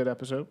 This is a good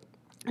episode.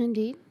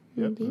 Indeed.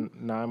 Yep.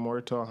 Indeed. 9 more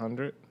to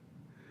 100.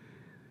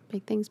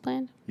 Big things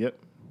planned. Yep.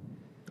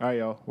 All right,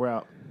 y'all. We're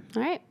out.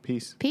 All right.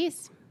 Peace.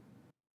 Peace.